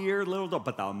floppy-eared little dog,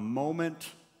 but the moment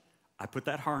I put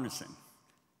that harness in,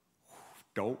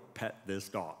 don't pet this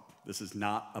dog. This is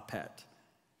not a pet.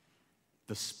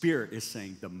 The Spirit is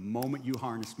saying, the moment you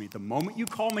harness me, the moment you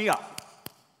call me up,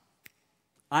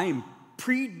 I am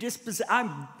predisposed, I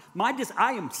am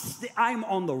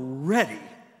on the ready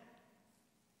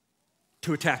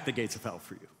to attack the gates of hell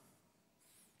for you.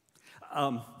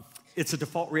 It's a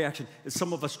default reaction.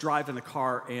 Some of us drive in the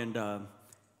car, and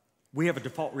we have a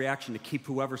default reaction to keep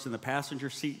whoever's in the passenger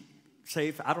seat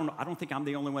safe. I don't think I'm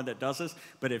the only one that does this,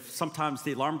 but if sometimes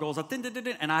the alarm goes up,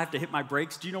 and I have to hit my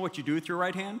brakes, do you know what you do with your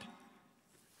right hand?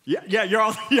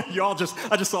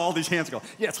 I just saw all these hands go.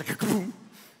 Yeah, it's like a boom.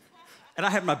 And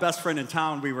I had my best friend in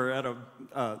town. We were at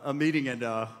a meeting,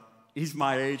 and he's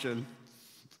my age, and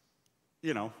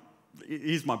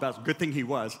he's my best. Good thing he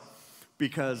was,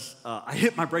 because I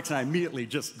hit my brakes and I immediately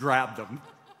just grabbed him.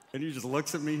 And he just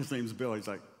looks at me. His name's Bill. He's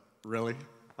like, really?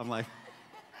 I'm like,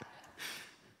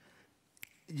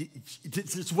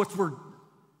 it's what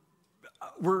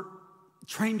we're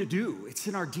trained to do. It's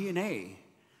in our DNA.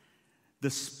 The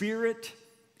Spirit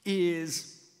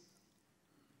is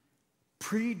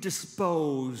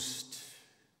predisposed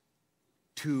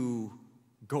to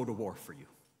go to war for you.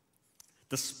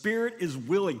 The Spirit is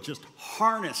willing. Just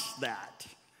harness that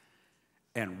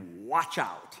and watch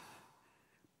out.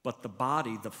 But the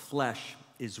body, the flesh,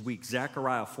 is weak.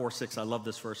 Zechariah 4:6, I love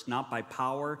this verse. Not by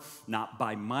power, not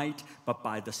by might, but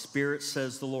by the Spirit,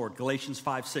 says the Lord. Galatians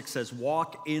 5:6 says,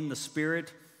 walk in the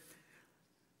Spirit,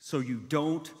 so you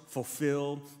don't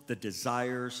fulfill the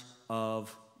desires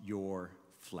of your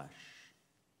flesh.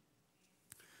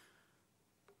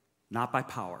 Not by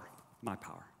power, my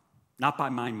power. Not by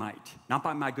my might, not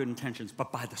by my good intentions,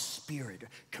 but by the Spirit,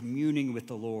 communing with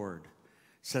the Lord,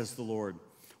 says the Lord.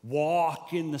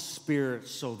 Walk in the Spirit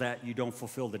so that you don't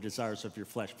fulfill the desires of your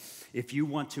flesh. If you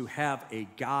want to have a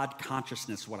God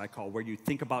consciousness, what I call, where you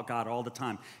think about God all the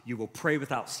time, you will pray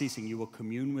without ceasing. You will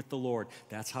commune with the Lord.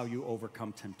 That's how you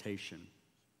overcome temptation.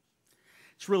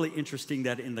 It's really interesting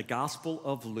that in the Gospel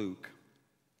of Luke,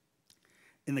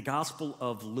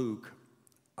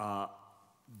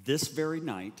 this very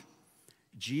night,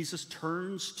 Jesus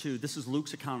turns to, this is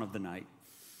Luke's account of the night,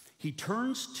 he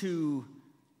turns to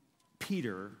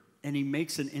Peter and he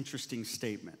makes an interesting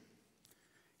statement.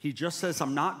 He just says,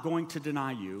 I'm not going to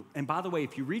deny you. And by the way,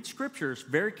 if you read scriptures,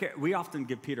 we often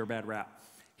give Peter a bad rap.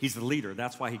 He's the leader,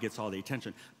 that's why he gets all the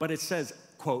attention. But it says,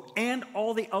 quote, and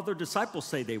all the other disciples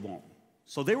say they won't.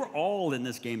 So they were all in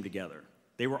this game together.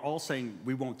 They were all saying,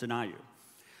 we won't deny you.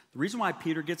 The reason why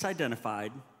Peter gets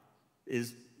identified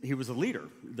is he was a leader.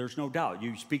 There's no doubt.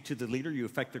 You speak to the leader, you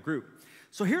affect the group.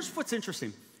 So here's what's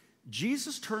interesting.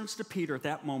 Jesus turns to Peter at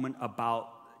that moment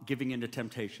about giving into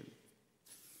temptation.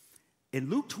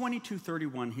 In Luke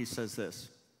 22:31, he says this,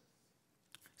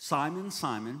 Simon,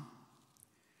 Simon,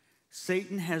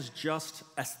 Satan has just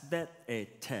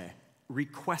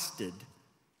requested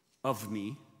of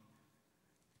me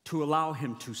to allow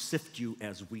him to sift you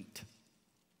as wheat.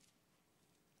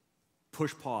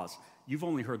 Push pause. You've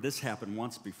only heard this happen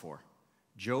once before.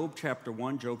 Job chapter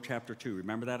 1, Job chapter 2.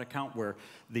 Remember that account where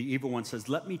the evil one says,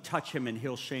 let me touch him and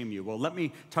he'll shame you. Well, let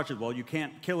me touch it. Well, you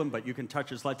can't kill him, but you can touch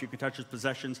his life. You can touch his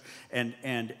possessions.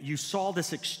 And you saw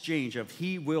this exchange of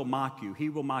he will mock you. He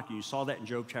will mock you. You saw that in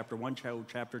Job chapter 1, Job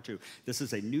chapter 2. This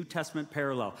is a New Testament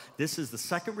parallel. This is the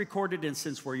second recorded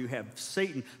instance where you have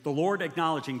Satan, the Lord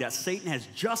acknowledging that Satan has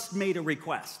just made a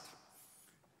request.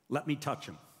 Let me touch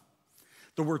him.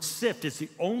 The word sift is the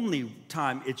only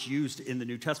time it's used in the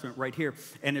New Testament right here.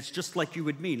 And it's just like you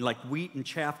would mean, like wheat and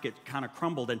chaff get kind of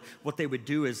crumbled. And what they would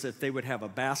do is that they would have a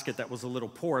basket that was a little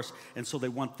porous. And so they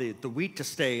want the wheat to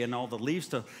stay and all the leaves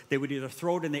to, they would either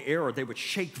throw it in the air or they would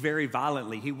shake very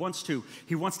violently. He wants to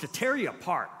tear you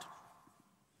apart.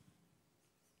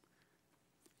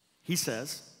 He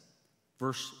says,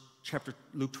 Luke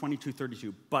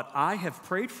 22:32, but I have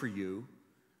prayed for you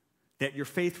that your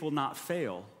faith will not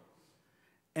fail.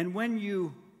 And when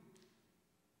you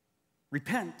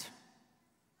repent,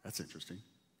 that's interesting,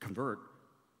 convert,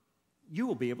 you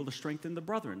will be able to strengthen the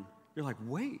brethren. You're like,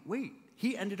 wait,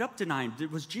 he ended up denying.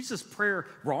 Was Jesus' prayer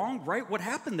wrong, right? What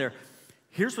happened there?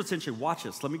 Here's what's interesting. Watch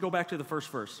this. Let me go back to the first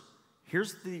verse.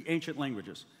 Here's the ancient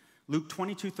languages. Luke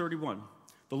 22:31.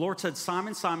 The Lord said,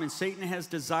 Simon, Simon, Satan has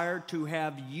desired to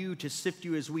have you to sift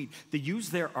you as wheat. The yous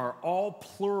there are all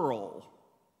plural.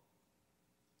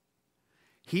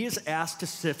 He is asked to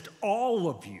sift all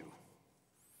of you,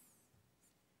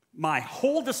 my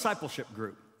whole discipleship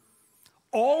group,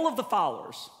 all of the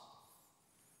followers.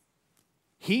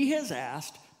 He has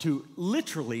asked to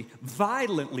literally,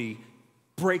 violently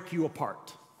break you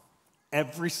apart,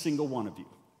 every single one of you.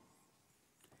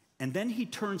 And then he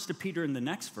turns to Peter in the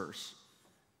next verse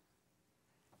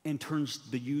and turns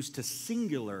the yous to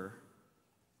singular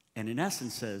and in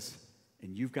essence says,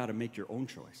 and you've got to make your own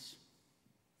choice.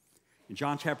 In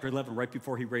John chapter 11, right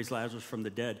before he raised Lazarus from the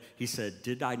dead, he said,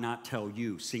 did I not tell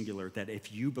you, singular, that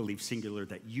if you believe singular,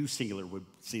 that you, singular, would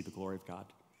see the glory of God?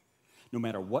 No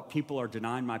matter what people are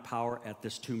denying my power at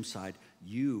this tombside,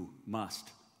 you must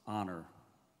honor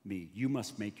me. You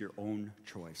must make your own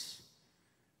choice.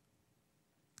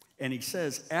 And he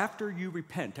says, after you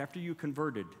repent, after you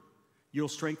converted, you'll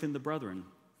strengthen the brethren.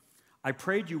 I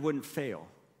prayed you wouldn't fail.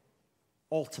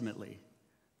 Ultimately,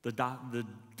 the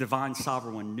divine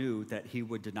sovereign one knew that he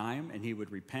would deny him and he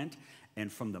would repent.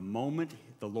 And from the moment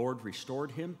the Lord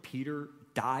restored him, Peter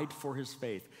died for his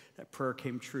faith. That prayer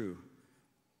came true.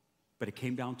 But it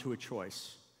came down to a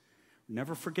choice.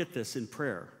 Never forget this in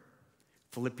prayer.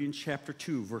 Philippians chapter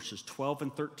 2, verses 12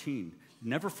 and 13.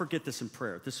 Never forget this in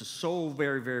prayer. This is so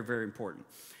very, very, very important.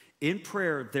 In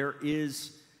prayer, there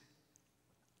is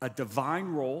a divine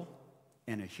role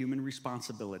and a human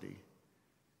responsibility.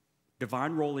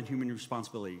 Divine role and human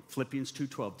responsibility. Philippians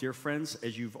 2:12. Dear friends,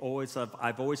 as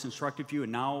I've always instructed you,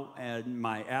 and now in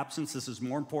my absence, this is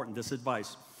more important, this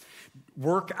advice.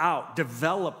 Work out,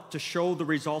 develop to show the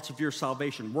results of your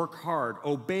salvation. Work hard,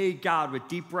 obey God with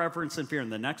deep reverence and fear. In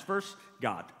the next verse,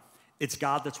 God. It's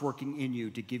God that's working in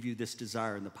you to give you this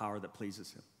desire and the power that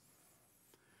pleases him.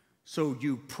 So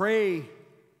you pray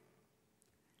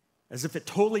as if it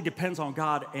totally depends on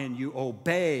God, and you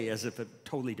obey as if it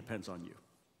totally depends on you.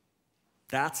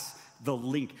 That's the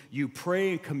link. You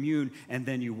pray and commune, and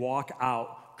then you walk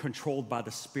out controlled by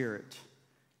the Spirit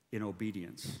in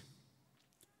obedience.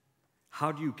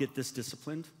 How do you get this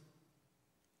disciplined?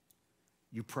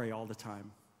 You pray all the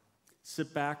time.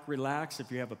 Sit back, relax.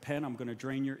 If you have a pen, I'm going to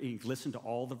drain your ink. Listen to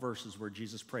all the verses where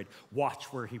Jesus prayed. Watch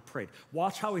where he prayed.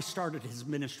 Watch how he started his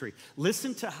ministry.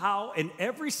 Listen to how in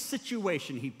every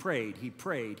situation he prayed, he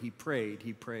prayed, he prayed,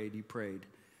 he prayed, he prayed.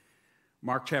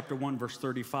 Mark chapter 1, verse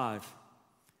 35.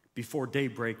 Before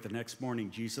daybreak the next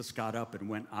morning, Jesus got up and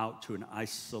went out to an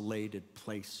isolated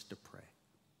place to pray.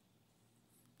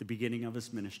 The beginning of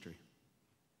his ministry.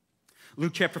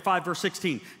 Luke chapter 5, verse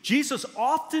 16. Jesus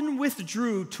often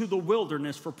withdrew to the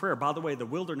wilderness for prayer. By the way, the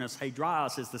wilderness,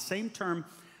 Hadrios, is the same term,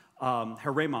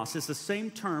 Heremos, is the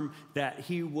same term that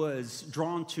he was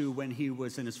drawn to when he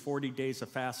was in his 40 days of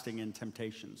fasting and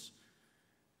temptations.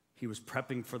 He was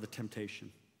prepping for the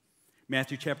temptation.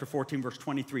 Matthew chapter 14, verse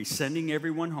 23. Sending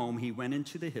everyone home, he went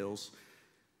into the hills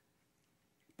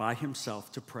by himself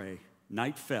to pray.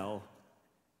 Night fell,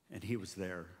 and he was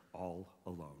there all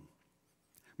alone.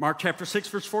 Mark chapter 6,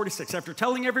 verse 46. After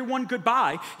telling everyone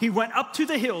goodbye, he went up to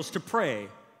the hills to pray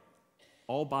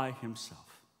all by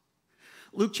himself.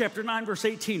 Luke chapter 9, verse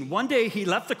 18. One day he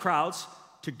left the crowds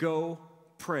to go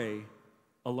pray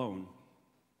alone.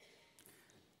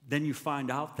 Then you find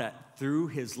out that through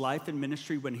his life and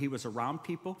ministry, when he was around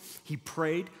people, he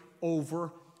prayed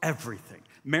over everything.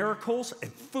 Miracles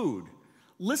and food.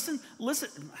 Listen.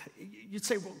 You'd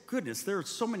say, well, goodness, there are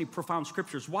so many profound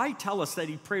scriptures. Why tell us that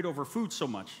he prayed over food so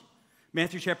much?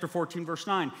 Matthew chapter 14, verse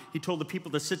 9, he told the people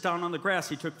to sit down on the grass.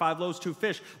 He took 5 loaves, 2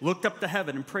 fish, looked up to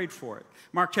heaven and prayed for it.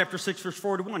 Mark chapter 6, verse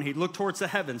 41, he looked towards the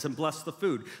heavens and blessed the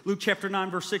food. Luke chapter 9,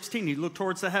 verse 16, he looked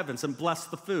towards the heavens and blessed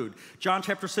the food. John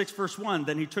chapter 6, verse 1,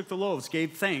 then he took the loaves,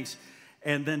 gave thanks,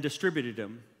 and then distributed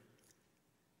them.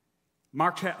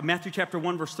 Matthew chapter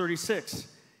 1, verse 36,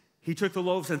 he took the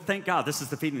loaves and thanked God. This is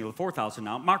the feeding of the 4,000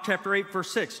 now. Mark chapter 8,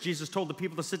 verse 6, Jesus told the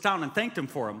people to sit down and thanked him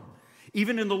for them.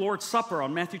 Even in the Lord's Supper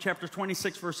on Matthew chapter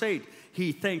 26, verse 8,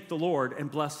 he thanked the Lord and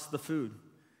blessed the food.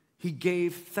 He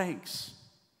gave thanks.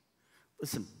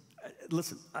 Listen,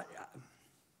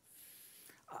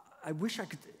 I wish I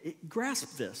could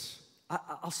grasp this.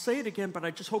 I'll say it again, but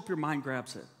I just hope your mind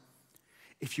grabs it.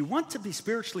 If you want to be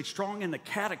spiritually strong in the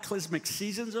cataclysmic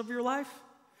seasons of your life,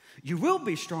 you will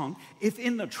be strong if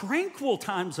in the tranquil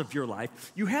times of your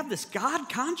life, you have this God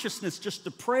consciousness just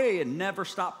to pray and never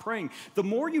stop praying. The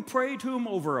more you pray to him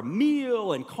over a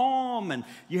meal and calm and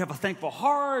you have a thankful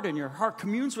heart and your heart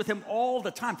communes with him all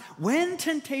the time, when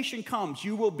temptation comes,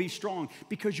 you will be strong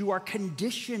because you are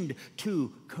conditioned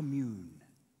to commune.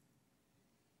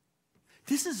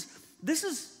 This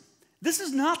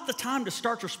is not the time to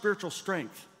start your spiritual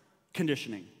strength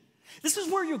conditioning. This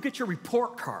is where you'll get your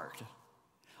report card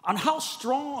on how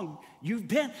strong you've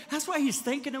been. That's why he's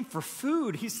thanking him for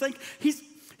food. He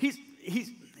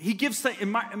gives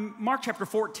in Mark chapter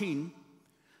 14,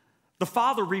 the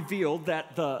Father revealed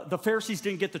that the Pharisees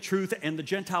didn't get the truth and the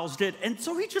Gentiles did. And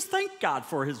so he just thanked God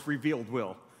for his revealed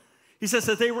will. He says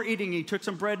that they were eating, he took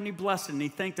some bread and he blessed it and he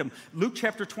thanked them. Luke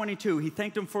chapter 22, he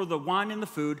thanked them for the wine and the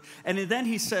food. And then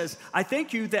he says, I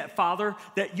thank you that, Father,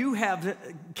 that you have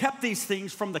kept these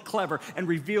things from the clever and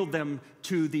revealed them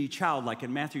to the childlike.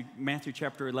 In Matthew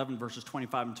chapter 11, verses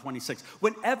 25 and 26.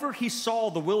 Whenever he saw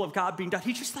the will of God being done,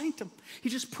 he just thanked him. He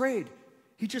just prayed.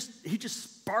 He just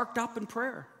sparked up in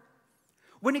prayer.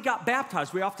 When he got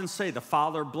baptized, we often say the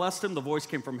Father blessed him, the voice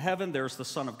came from heaven, there's the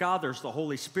Son of God, there's the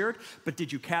Holy Spirit. But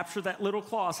did you capture that little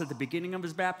clause at the beginning of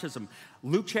his baptism?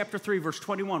 Luke chapter 3, verse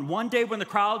 21. One day when the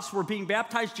crowds were being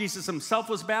baptized, Jesus himself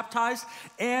was baptized,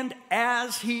 and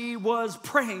as he was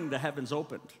praying, the heavens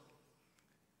opened.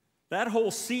 That whole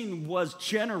scene was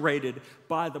generated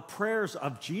by the prayers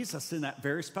of Jesus in that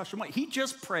very special way. He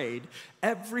just prayed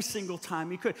every single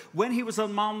time he could. When he was on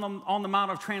the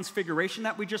Mount of Transfiguration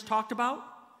that we just talked about,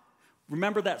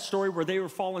 remember that story where they were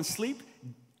falling asleep?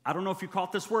 I don't know if you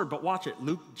caught this word, but watch it.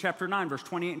 Luke chapter 9, verse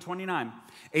 28 and 29.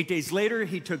 8 days later,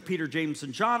 he took Peter, James,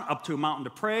 and John up to a mountain to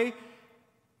pray.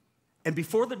 And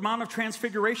before the Mount of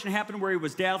Transfiguration happened, where he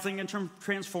was dazzling and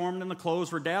transformed and the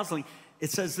clothes were dazzling,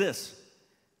 it says this.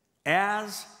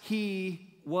 As he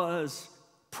was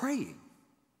praying,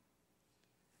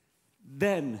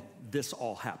 then this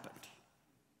all happened.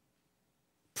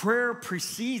 Prayer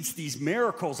precedes these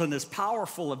miracles and this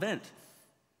powerful event.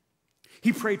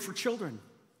 He prayed for children.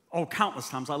 Oh, countless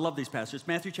times. I love these passages.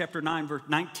 Matthew chapter 9, verse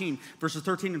 19, verses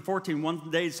 13 and 14. One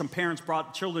day, some parents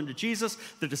brought children to Jesus,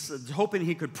 hoping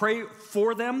he could pray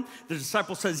for them. The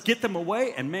disciple says, get them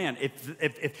away. And man,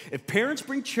 if parents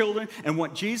bring children and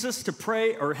want Jesus to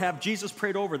pray or have Jesus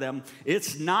prayed over them,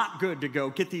 it's not good to go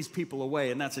get these people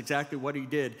away. And that's exactly what he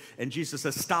did. And Jesus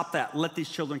says, stop that. Let these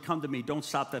children come to me. Don't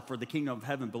stop that, for the kingdom of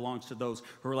heaven belongs to those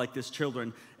who are like this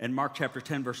children. And Mark chapter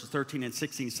 10, verses 13 and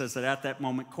 16 says that at that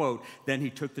moment, quote, then he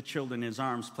took the children in his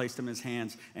arms, placed them in his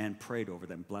hands, and prayed over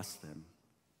them, blessed them.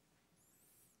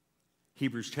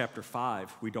 Hebrews chapter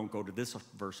 5, we don't go to this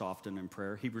verse often in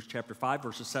prayer. Hebrews chapter 5,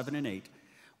 verses 7 and 8.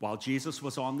 While Jesus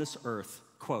was on this earth,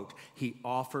 quote, he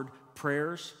offered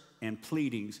prayers and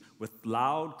pleadings with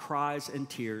loud cries and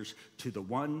tears to the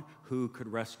one who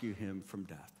could rescue him from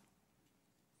death.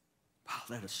 Wow,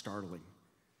 that is startling.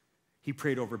 He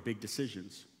prayed over big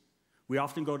decisions. We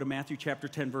often go to Matthew chapter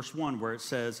 10, verse 1, where it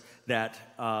says that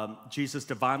Jesus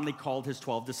divinely called his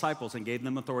 12 disciples and gave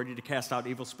them authority to cast out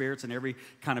evil spirits and every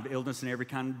kind of illness and every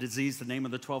kind of disease. The name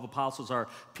of the 12 apostles are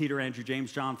Peter, Andrew,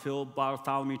 James, John, Philip,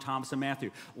 Bartholomew, Thomas, and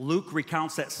Matthew. Luke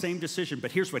recounts that same decision,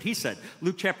 but here's what he said.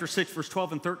 Luke chapter 6, verse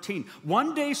 12 and 13.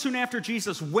 One day soon after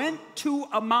Jesus went to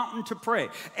a mountain to pray,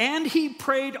 and he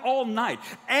prayed all night.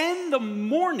 And in the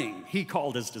morning, he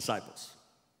called his disciples.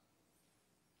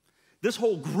 This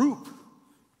whole group,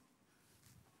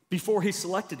 before he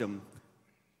selected them,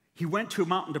 he went to a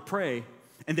mountain to pray,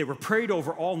 and they were prayed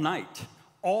over all night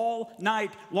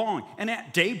long. And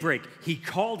at daybreak, he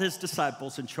called his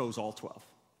disciples and chose all 12.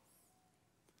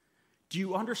 Do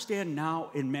you understand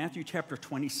now in Matthew chapter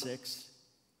 26,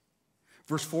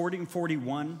 verse 40 and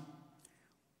 41,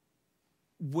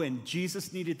 when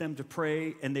Jesus needed them to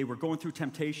pray and they were going through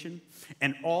temptation,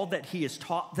 and all that he has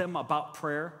taught them about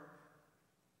prayer,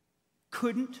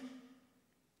 couldn't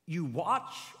you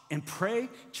watch and pray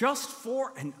just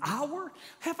for an hour?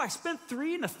 Have I spent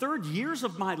 3 1/3 years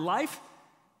of my life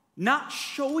not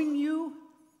showing you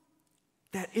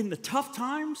that in the tough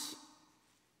times,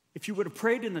 if you would have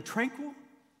prayed in the tranquil,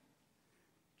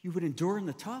 you would endure in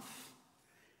the tough?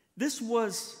 This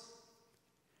was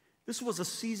a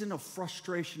season of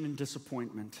frustration and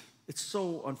disappointment. It's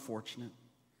so unfortunate.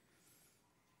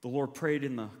 The Lord prayed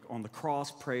on the cross,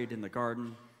 prayed in the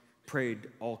garden, prayed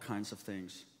all kinds of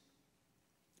things.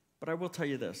 But I will tell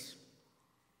you this.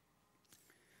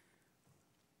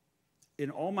 In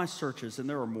all my searches, and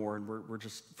there are more, and we're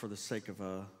just, for the sake of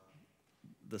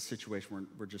the situation,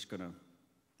 we're just going to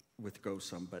withgo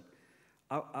some. But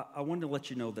I wanted to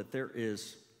let you know that there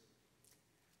is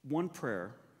one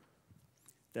prayer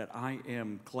that I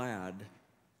am glad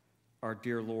our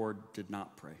dear Lord did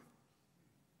not pray.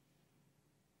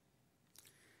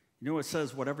 You know, it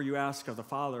says, whatever you ask of the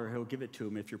Father, he'll give it to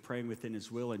him if you're praying within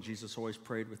his will. And Jesus always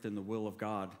prayed within the will of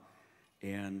God.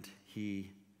 And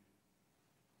he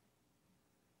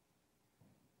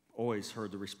always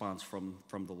heard the response from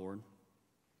the Lord.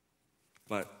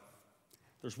 But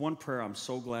there's one prayer I'm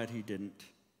so glad he didn't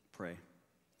pray.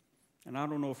 And I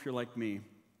don't know if you're like me,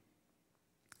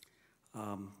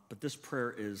 but this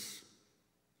prayer is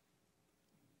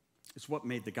what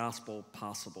made the gospel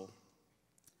possible.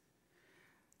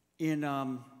 In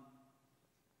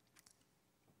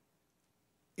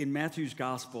Matthew's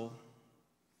gospel,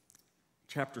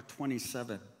 chapter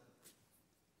 27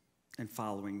 and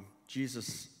following,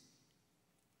 Jesus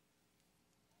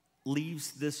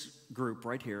leaves this group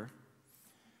right here,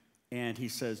 and he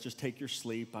says, just take your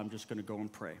sleep, I'm just going to go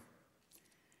and pray.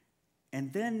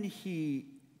 And then he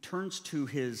turns to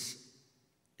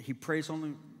he prays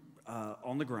on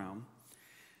the ground.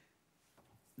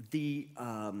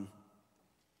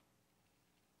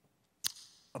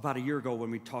 About a year ago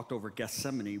when we talked over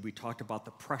Gethsemane, we talked about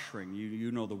the pressuring.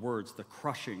 You know the words, the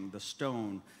crushing, the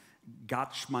stone.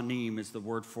 Gachmanim is the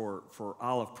word for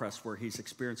olive press, where he's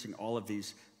experiencing all of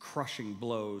these crushing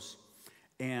blows.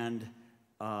 And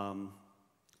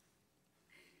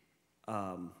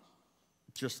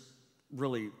just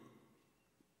really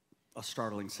a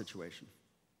startling situation.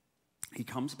 He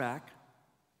comes back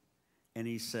and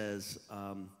he says,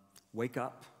 wake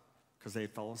up, because they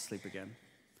had fallen asleep again.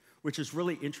 Which is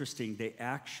really interesting. They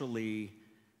actually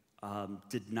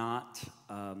did not,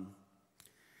 in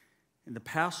the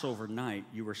Passover night,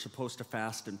 you were supposed to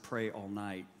fast and pray all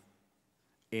night.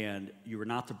 And you were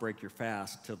not to break your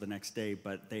fast till the next day,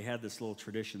 but they had this little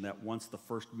tradition that once the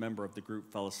first member of the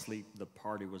group fell asleep, the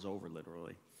party was over,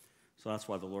 literally. So that's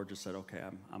why the Lord just said, okay,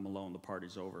 I'm alone, the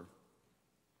party's over.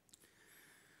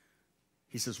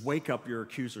 He says, wake up, your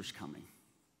accuser's coming.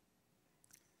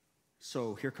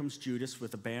 So here comes Judas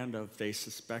with a band of, they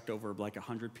suspect, over like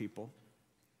 100 people.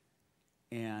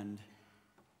 And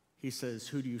he says,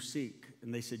 who do you seek?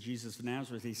 And they said, Jesus of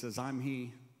Nazareth. He says, I'm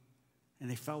he. And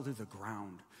they fell to the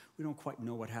ground. We don't quite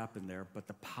know what happened there, but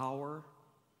the power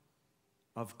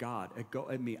of God,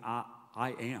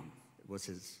 I am, was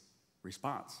his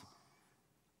response.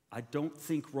 I don't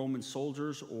think Roman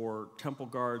soldiers or temple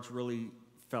guards really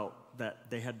felt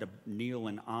that they had to kneel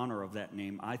in honor of that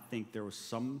name. I think there was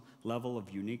some level of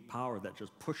unique power that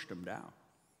just pushed him down.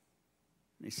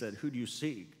 And he said, who do you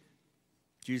seek?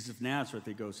 Jesus of Nazareth.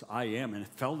 He goes, I am, and it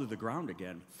fell to the ground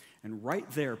again. And right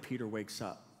there, Peter wakes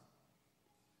up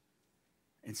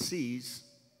and sees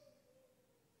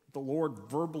the Lord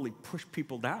verbally push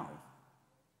people down.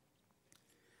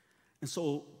 And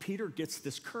so Peter gets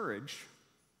this courage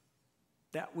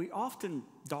that we often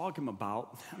dog him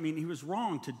about. I mean, he was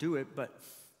wrong to do it, but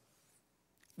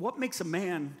what makes a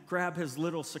man grab his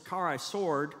little Sakai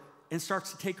sword and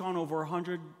starts to take on over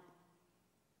 100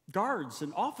 guards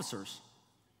and officers?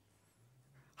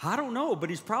 I don't know, but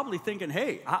he's probably thinking,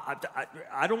 hey,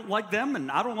 I don't like them,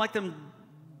 and I don't like them,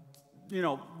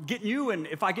 getting you, and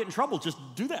if I get in trouble, just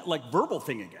do that like verbal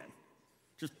thing again.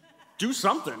 Just do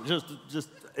something. Just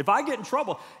if I get in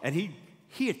trouble. And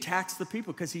he attacks the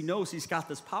people because he knows he's got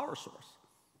this power source.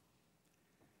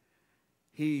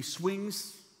 He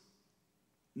swings.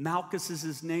 Malchus is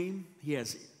his name. He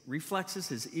has reflexes.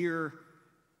 His ear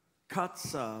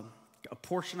cuts a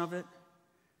portion of it.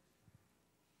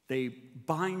 They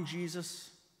bind Jesus.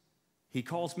 He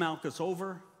calls Malchus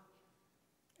over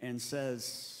and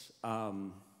says,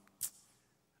 and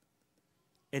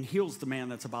heals the man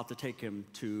that's about to take him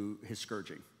to his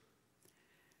scourging.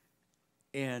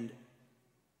 And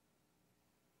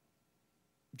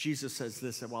Jesus says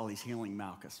this while he's healing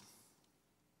Malchus.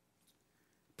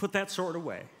 Put that sword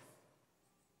away.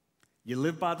 You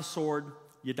live by the sword,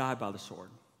 you die by the sword.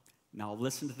 Now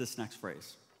listen to this next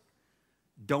phrase.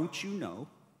 Don't you know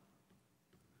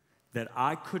that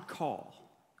I could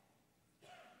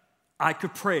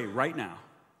pray right now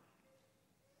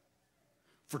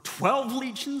for 12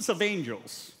 legions of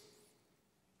angels.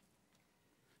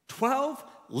 12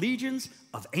 legions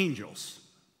of angels.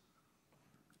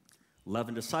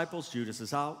 11 disciples, Judas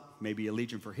is out, maybe a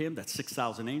legion for him, that's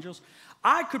 6,000 angels.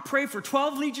 I could pray for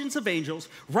 12 legions of angels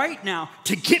right now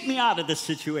to get me out of this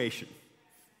situation.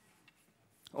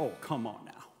 Oh, come on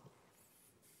now.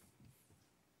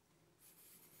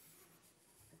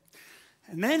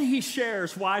 And then he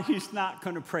shares why he's not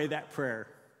going to pray that prayer.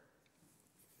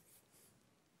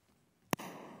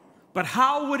 But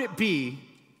how would it be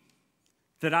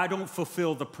that I don't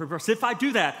fulfill the purpose? If I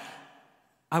do that,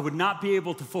 I would not be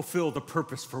able to fulfill the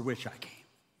purpose for which I came.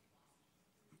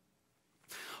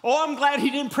 Oh, I'm glad he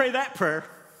didn't pray that prayer.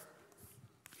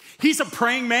 He's a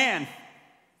praying man.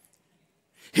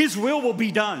 His will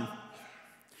be done.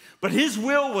 But his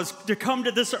will was to come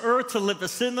to this earth to live a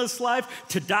sinless life,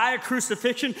 to die a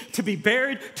crucifixion, to be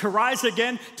buried, to rise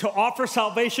again, to offer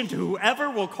salvation to whoever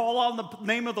will call on the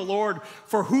name of the Lord.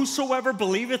 For whosoever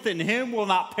believeth in him will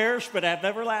not perish but have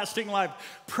everlasting life.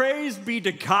 Praise be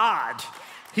to God.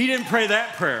 He didn't pray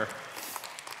that prayer.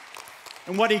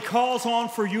 And what he calls on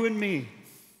for you and me,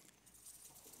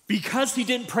 because he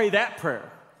didn't pray that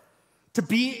prayer, to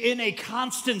be in a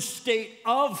constant state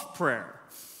of prayer,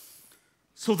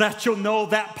 so that you'll know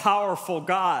that powerful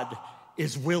God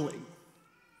is willing.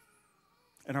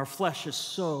 And our flesh is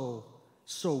so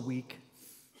weak.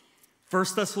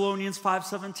 1 Thessalonians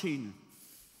 5:17.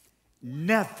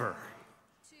 Never,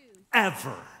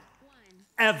 ever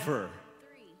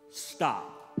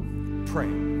stop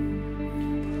praying.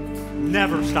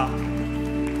 Never stop.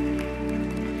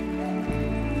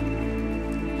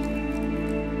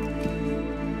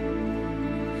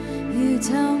 You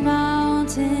tell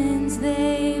mountains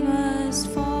they must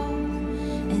fall,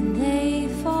 and they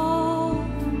fall.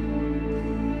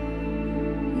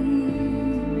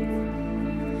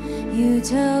 You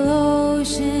tell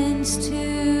oceans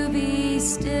to be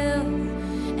still,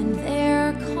 and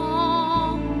they're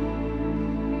calm.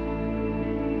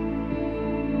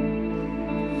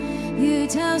 You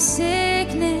tell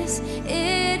sickness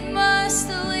it must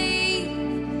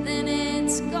leave, then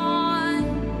it's gone.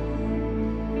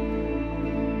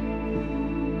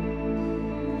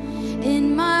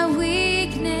 In my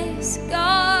weakness,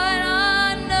 God,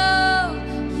 I know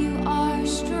you are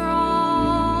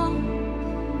strong.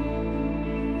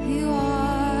 You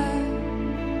are.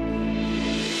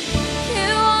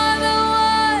 You are the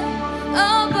one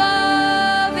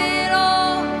above it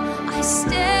all. I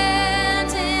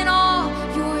stand in awe.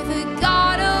 You're the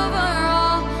God over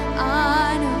all.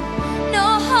 I know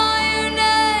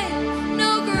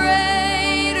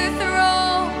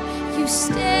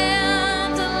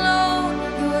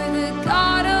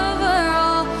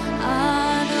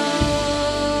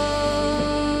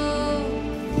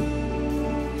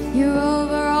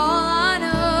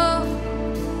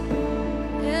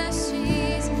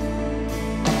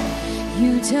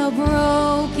tell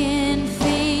broken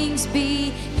things be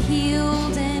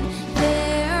healed and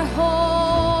they're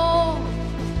whole.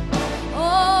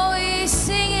 Oh, we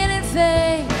sing it in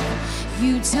faith.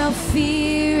 You tell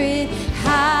fear it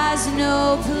has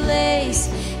no place,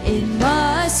 it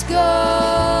must go.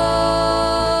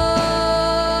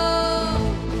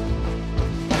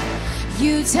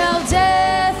 You tell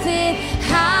death it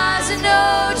has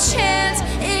no chance,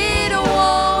 it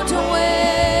won't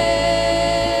win.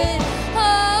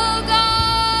 Oh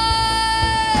God,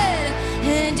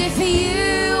 and if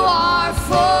you are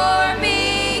for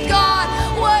me, God,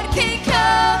 what can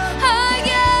come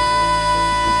against?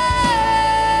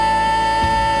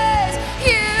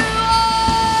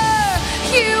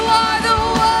 You are the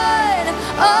one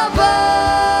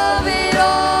above it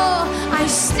all. I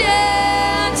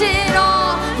stand in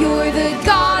awe. You're the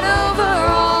God over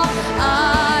all.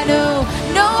 I know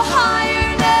no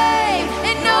higher name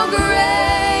and no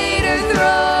greater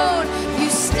throne. You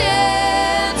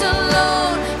stand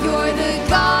alone. You're the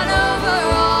God over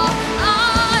all.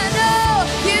 I know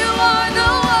you are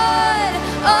the one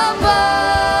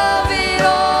above it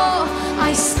all.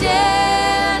 I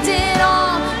stand in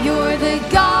awe. You're the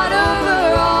God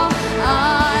over all.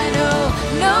 I know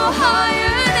no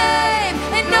higher name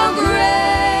and no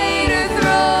greater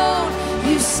throne.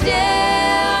 You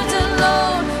stand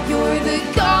alone. You're the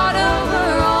God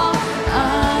over all.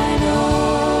 I know.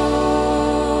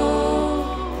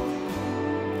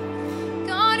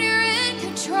 God, you're in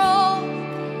control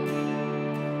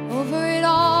over it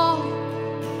all.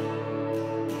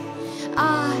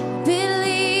 I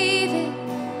believe it.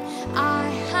 I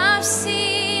have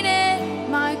seen it.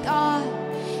 My God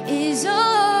is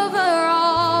over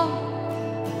all.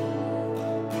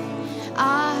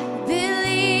 I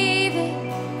believe it.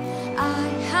 I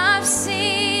have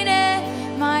seen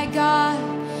it. My God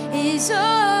is over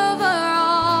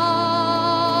all.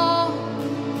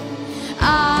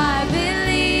 I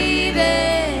believe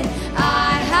it.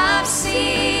 I have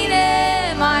seen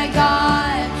it. My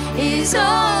God is over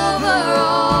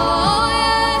all.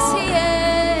 Yes, He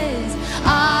is.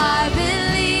 I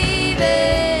believe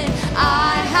it.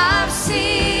 I have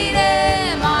seen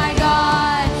it. My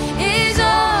God is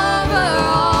over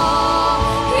all.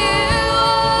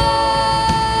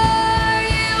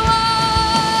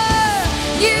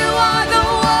 You are the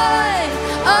one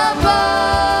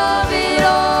above it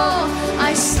all.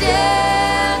 I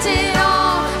stand in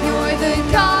awe. You're the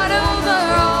God over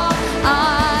all.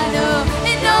 I know,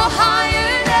 and no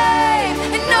higher name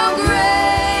and no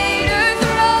greater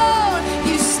throne.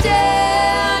 You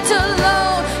stand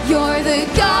alone. You're the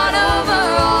God over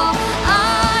all.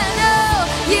 I know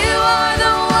you are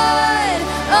the one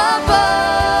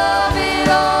above it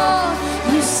all.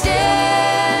 You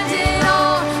stand in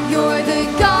awe. You're the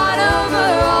God over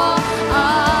all.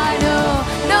 I know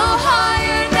no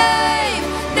higher name,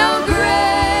 no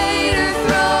greater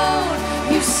throne.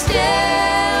 You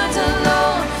stand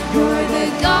alone. You're the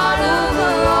God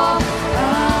over all. I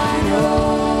know.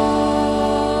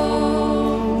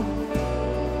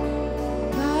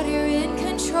 God, you're in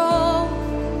control.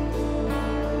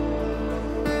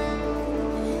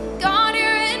 God,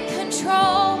 you're in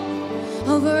control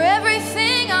over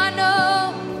everything I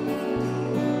know.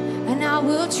 And I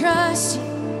will trust you.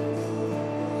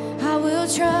 I will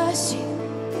trust you.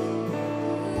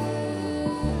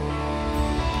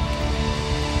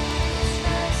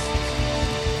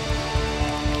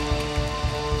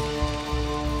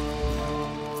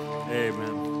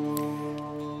 Amen.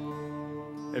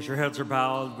 As your heads are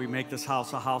bowed, we make this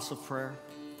house a house of prayer.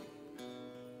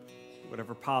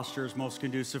 Whatever posture is most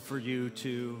conducive for you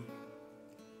to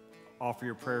offer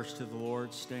your prayers to the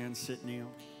Lord, stand, sit, kneel.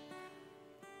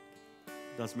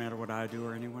 Doesn't matter what I do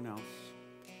or anyone else.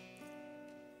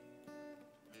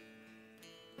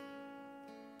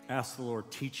 Ask the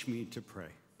Lord, teach me to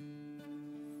pray.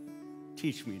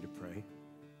 Teach me to pray.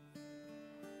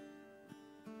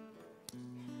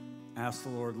 Ask the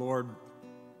Lord, Lord,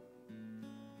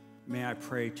 may I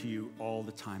pray to you all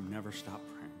the time, never stop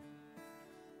praying.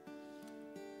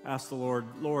 Ask the Lord,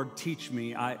 Lord, teach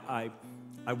me. I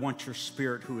want your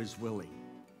spirit who is willing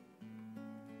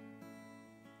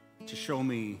to show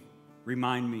me,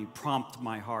 remind me, prompt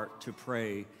my heart to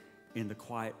pray in the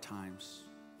quiet times,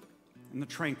 in the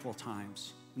tranquil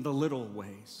times, in the little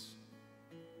ways,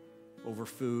 over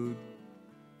food,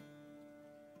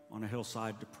 on a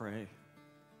hillside to pray,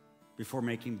 before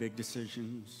making big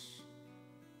decisions.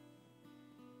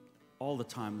 All the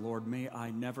time, Lord, may I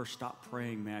never stop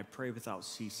praying. May I pray without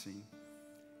ceasing.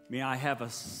 May I have a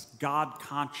God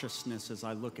consciousness as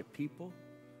I look at people,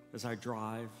 as I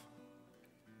drive,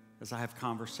 as I have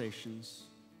conversations,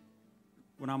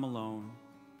 when I'm alone.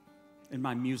 in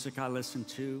my music I listen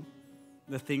to,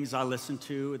 the things I listen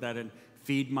to that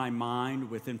feed my mind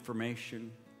with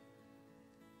information.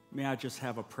 May I just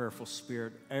have a prayerful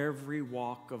spirit every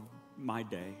walk of my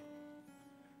day.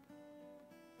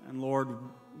 And Lord,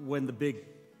 when the big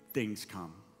things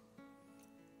come,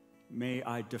 may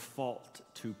I default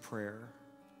to prayer.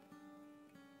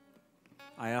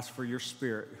 I ask for your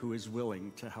Spirit who is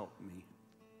willing to help me.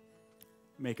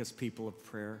 Make us people of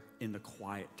prayer in the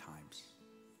quiet times.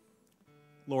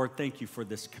 Lord, thank you for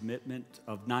this commitment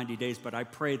of 90 days, but I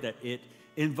pray that it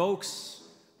invokes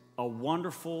a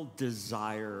wonderful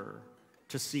desire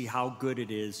to see how good it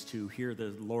is to hear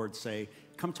the Lord say,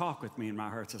 come talk with me. And my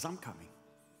heart says, I'm coming.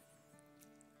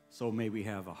 So may we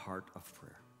have a heart of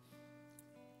prayer.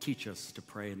 Teach us to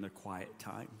pray in the quiet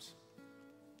times.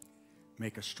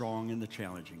 Make us strong in the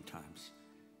challenging times.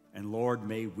 And Lord,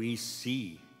 may we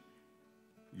see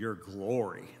your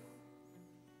glory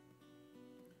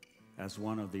as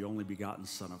one of the only begotten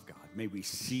Son of God. May we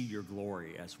see your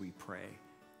glory as we pray.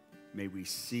 May we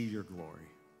see your glory.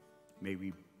 May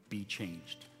we be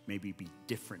changed. May we be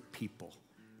different people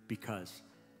because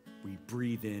we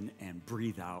breathe in and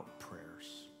breathe out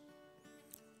prayers.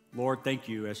 Lord, thank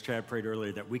you, as Chad prayed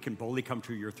earlier, that we can boldly come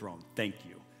to your throne. Thank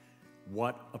you.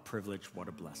 What a privilege, what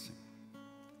a blessing.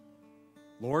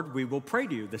 Lord, we will pray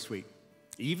to you this week.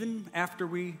 Even after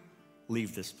we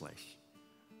leave this place,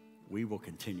 we will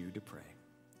continue to pray.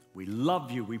 We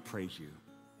love you, we praise you.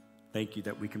 Thank you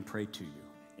that we can pray to you.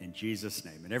 In Jesus'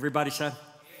 name. And everybody said,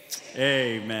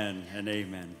 amen and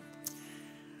amen.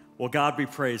 Well, God be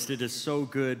praised. It is so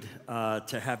good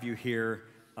to have you here.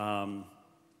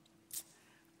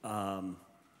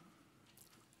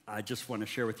 I just want to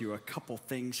share with you a couple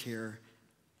things here.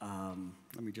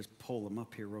 Let me just pull them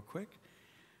up here real quick.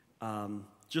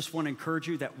 Just want to encourage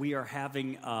you that we are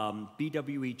having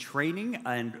BWE training.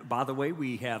 And by the way,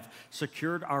 we have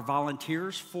secured our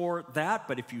volunteers for that.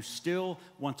 But if you still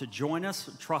want to join us,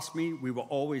 trust me, we will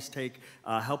always take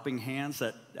helping hands.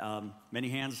 That many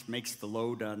hands makes the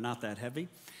load not that heavy.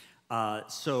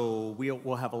 So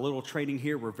we'll have a little training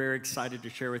here. We're very excited to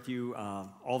share with you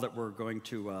all that we're going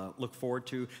to look forward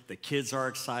to. The kids are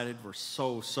excited. We're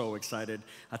so excited.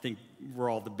 I think we're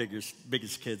all the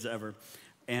biggest kids ever.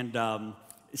 And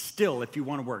still, if you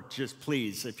want to work, just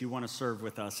please, if you want to serve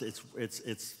with us,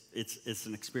 it's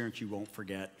an experience you won't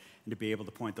forget, and to be able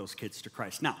to point those kids to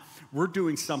Christ. Now, we're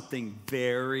doing something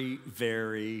very,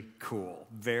 very cool,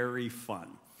 very fun,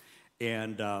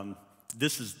 and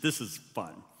this is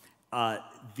fun.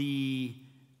 We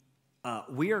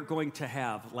are going to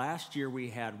have, last year we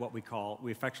had what we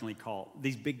affectionately call,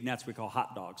 these big nets we call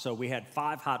hot dogs. So we had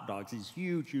 5 hot dogs, these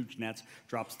huge nets,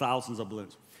 drops thousands of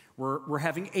balloons. We're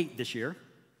having 8 this year,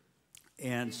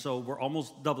 and so we're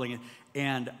almost doubling it.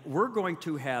 And we're going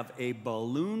to have a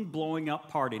balloon blowing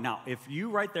up party. Now, if you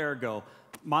right there go,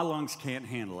 my lungs can't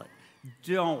handle it,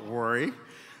 don't worry.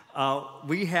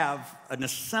 We have an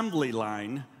assembly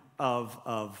line of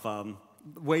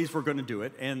ways we're going to do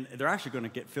it, and they're actually going to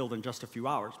get filled in just a few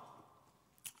hours.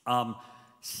 June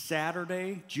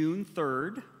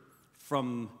 3rd,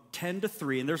 from 10 to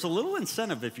 3, and there's a little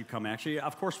incentive if you come, actually.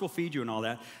 Of course, we'll feed you and all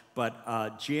that,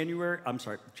 but June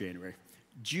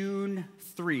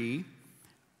 3,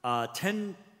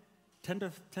 10 to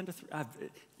 3,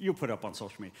 you'll put it up on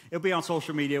social media. It'll be on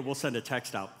social media. We'll send a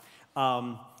text out.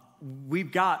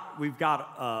 We've got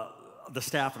the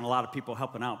staff and a lot of people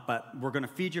helping out, but we're going to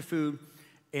feed you food,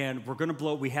 and we're going to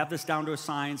blow. We have this down to a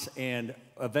science, and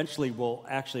eventually we'll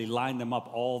actually line them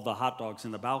up, all the hot dogs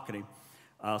in the balcony.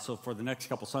 So for the next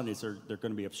couple Sundays, they're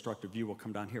going to be obstructive view. We'll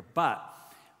come down here. But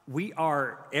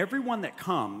everyone that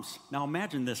comes, now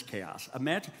imagine this chaos.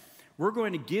 Imagine, we're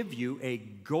going to give you a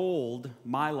gold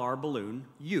Mylar balloon,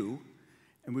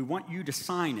 and we want you to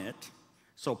sign it.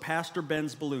 So Pastor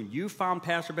Ben's balloon, you found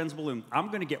Pastor Ben's balloon. I'm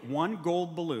going to get one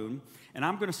gold balloon, and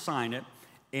I'm going to sign it.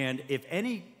 And if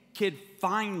any kid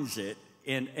finds it,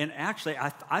 and actually,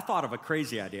 I thought of a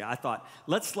crazy idea. I thought,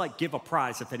 let's give a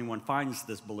prize if anyone finds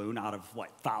this balloon out of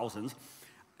thousands.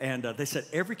 And they said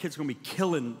every kid's going to be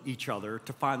killing each other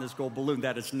to find this gold balloon.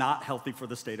 That is not healthy for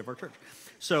the state of our church.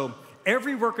 So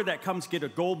every worker that comes get a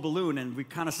gold balloon, and we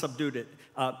kind of subdued it.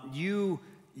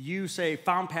 You say,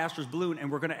 found Pastor's balloon,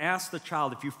 and we're going to ask the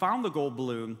child, if you found the gold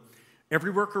balloon,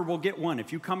 every worker will get one.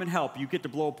 If you come and help, you get to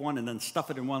blow up one and then stuff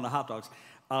it in one of the hot dogs.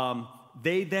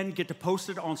 They then get to post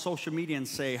it on social media and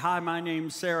say, hi, my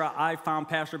name's Sarah. I found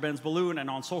Pastor Ben's balloon. And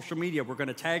on social media, we're going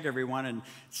to tag everyone and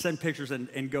send pictures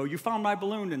and go, you found my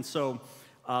balloon. And so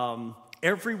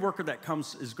every worker that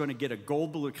comes is going to get a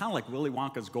gold balloon, kind of like Willy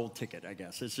Wonka's gold ticket, I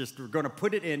guess. It's just we're going to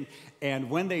put it in, and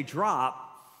when they drop,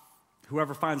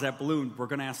 whoever finds that balloon, we're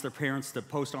going to ask their parents to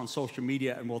post on social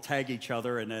media, and we'll tag each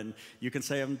other, and then you can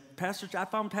say, I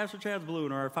found Pastor Chad's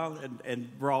balloon, or I found, and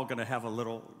we're all going to have a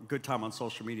little good time on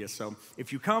social media. So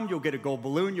if you come, you'll get a gold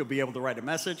balloon. You'll be able to write a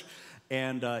message.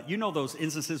 And you know those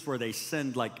instances where they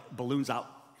send like balloons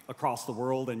out across the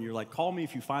world, and you're like, call me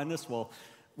if you find this. Well,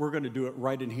 we're going to do it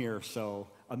right in here. So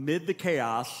amid the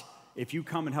chaos, if you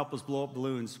come and help us blow up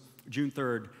balloons, June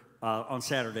 3rd, on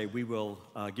Saturday, we will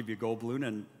give you a gold balloon,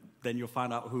 and then you'll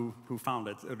find out who found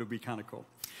it. It'll be kind of cool.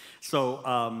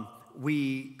 So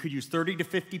we could use 30 to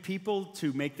 50 people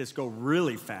to make this go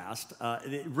really fast.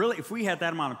 Really, if we had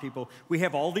that amount of people, we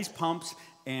have all these pumps,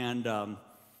 and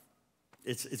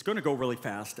it's going to go really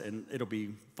fast, and it'll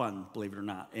be fun, believe it or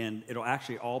not. And it'll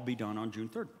actually all be done on June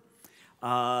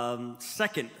 3rd.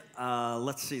 Second,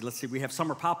 let's see. We have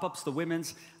summer pop-ups. The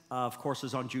women's, of course,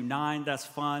 is on June 9. That's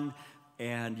fun.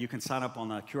 And you can sign up on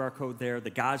the QR code there. The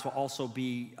guys will also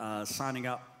be signing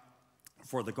up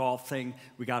for the golf thing.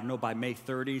 We got to know by May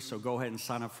 30, so go ahead and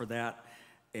sign up for that.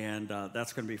 And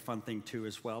that's going to be a fun thing, too,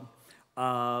 as well.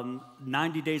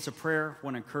 90 days of prayer. I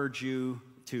want to encourage you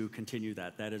to continue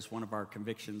that. That is one of our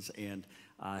convictions, and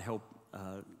I hope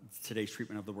today's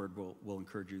treatment of the word will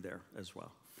encourage you there as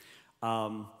well.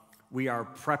 We are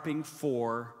prepping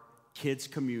for Kids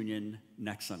Communion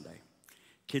next Sunday.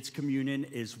 Kids Communion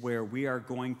is where we are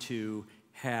going to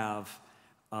have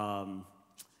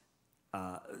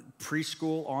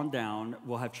preschool on down.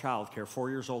 We'll have childcare, 4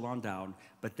 years old on down,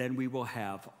 but then we will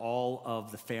have all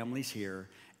of the families here.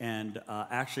 And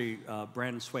actually,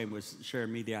 Brandon Swain was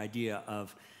sharing me the idea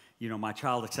of, my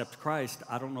child accepted Christ.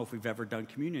 I don't know if we've ever done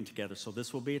communion together, so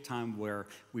this will be a time where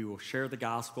we will share the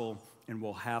gospel, and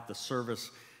we'll have the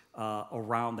service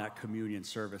around that communion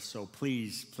service. So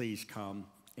please come.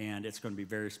 And it's going to be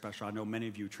very special. I know many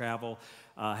of you travel.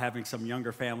 Having some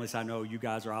younger families, I know you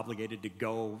guys are obligated to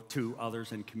go to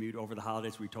others and commute over the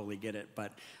holidays. We totally get it.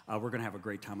 But we're going to have a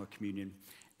great time of communion.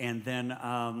 And then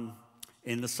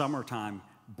in the summertime,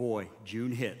 boy,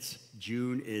 June hits.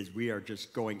 We are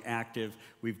just going active.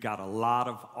 We've got a lot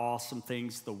of awesome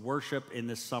things. The worship in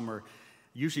this summer,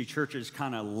 usually churches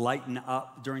kind of lighten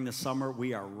up during the summer.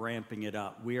 We are ramping it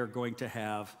up. We are going to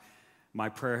have... My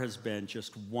prayer has been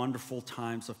just wonderful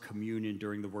times of communion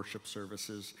during the worship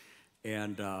services.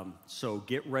 And so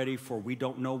get ready for, we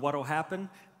don't know what will happen,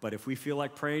 but if we feel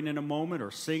like praying in a moment or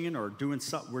singing or doing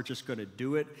something, we're just going to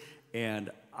do it. And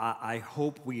I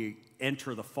hope we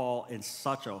enter the fall in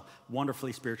such a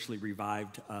wonderfully spiritually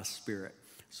revived spirit.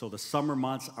 So the summer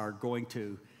months are going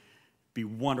to be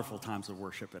wonderful times of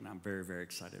worship, and I'm very, very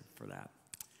excited for that.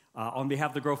 On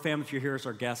behalf of the Grove family, if you're here as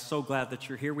our guest, so glad that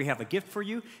you're here. We have a gift for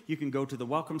you. You can go to the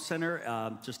Welcome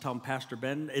Center. Just tell them Pastor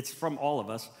Ben. It's from all of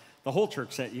us. The whole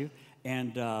church sent you.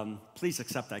 And please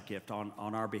accept that gift on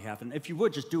our behalf. And if you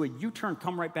would, just do a U-turn,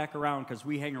 come right back around, because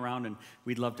we hang around, and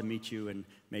we'd love to meet you and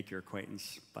make your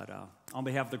acquaintance. But on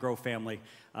behalf of the Grove family,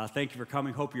 thank you for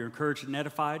coming. Hope you're encouraged and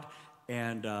edified.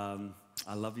 And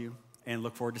I love you and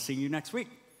look forward to seeing you next week.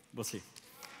 We'll see you.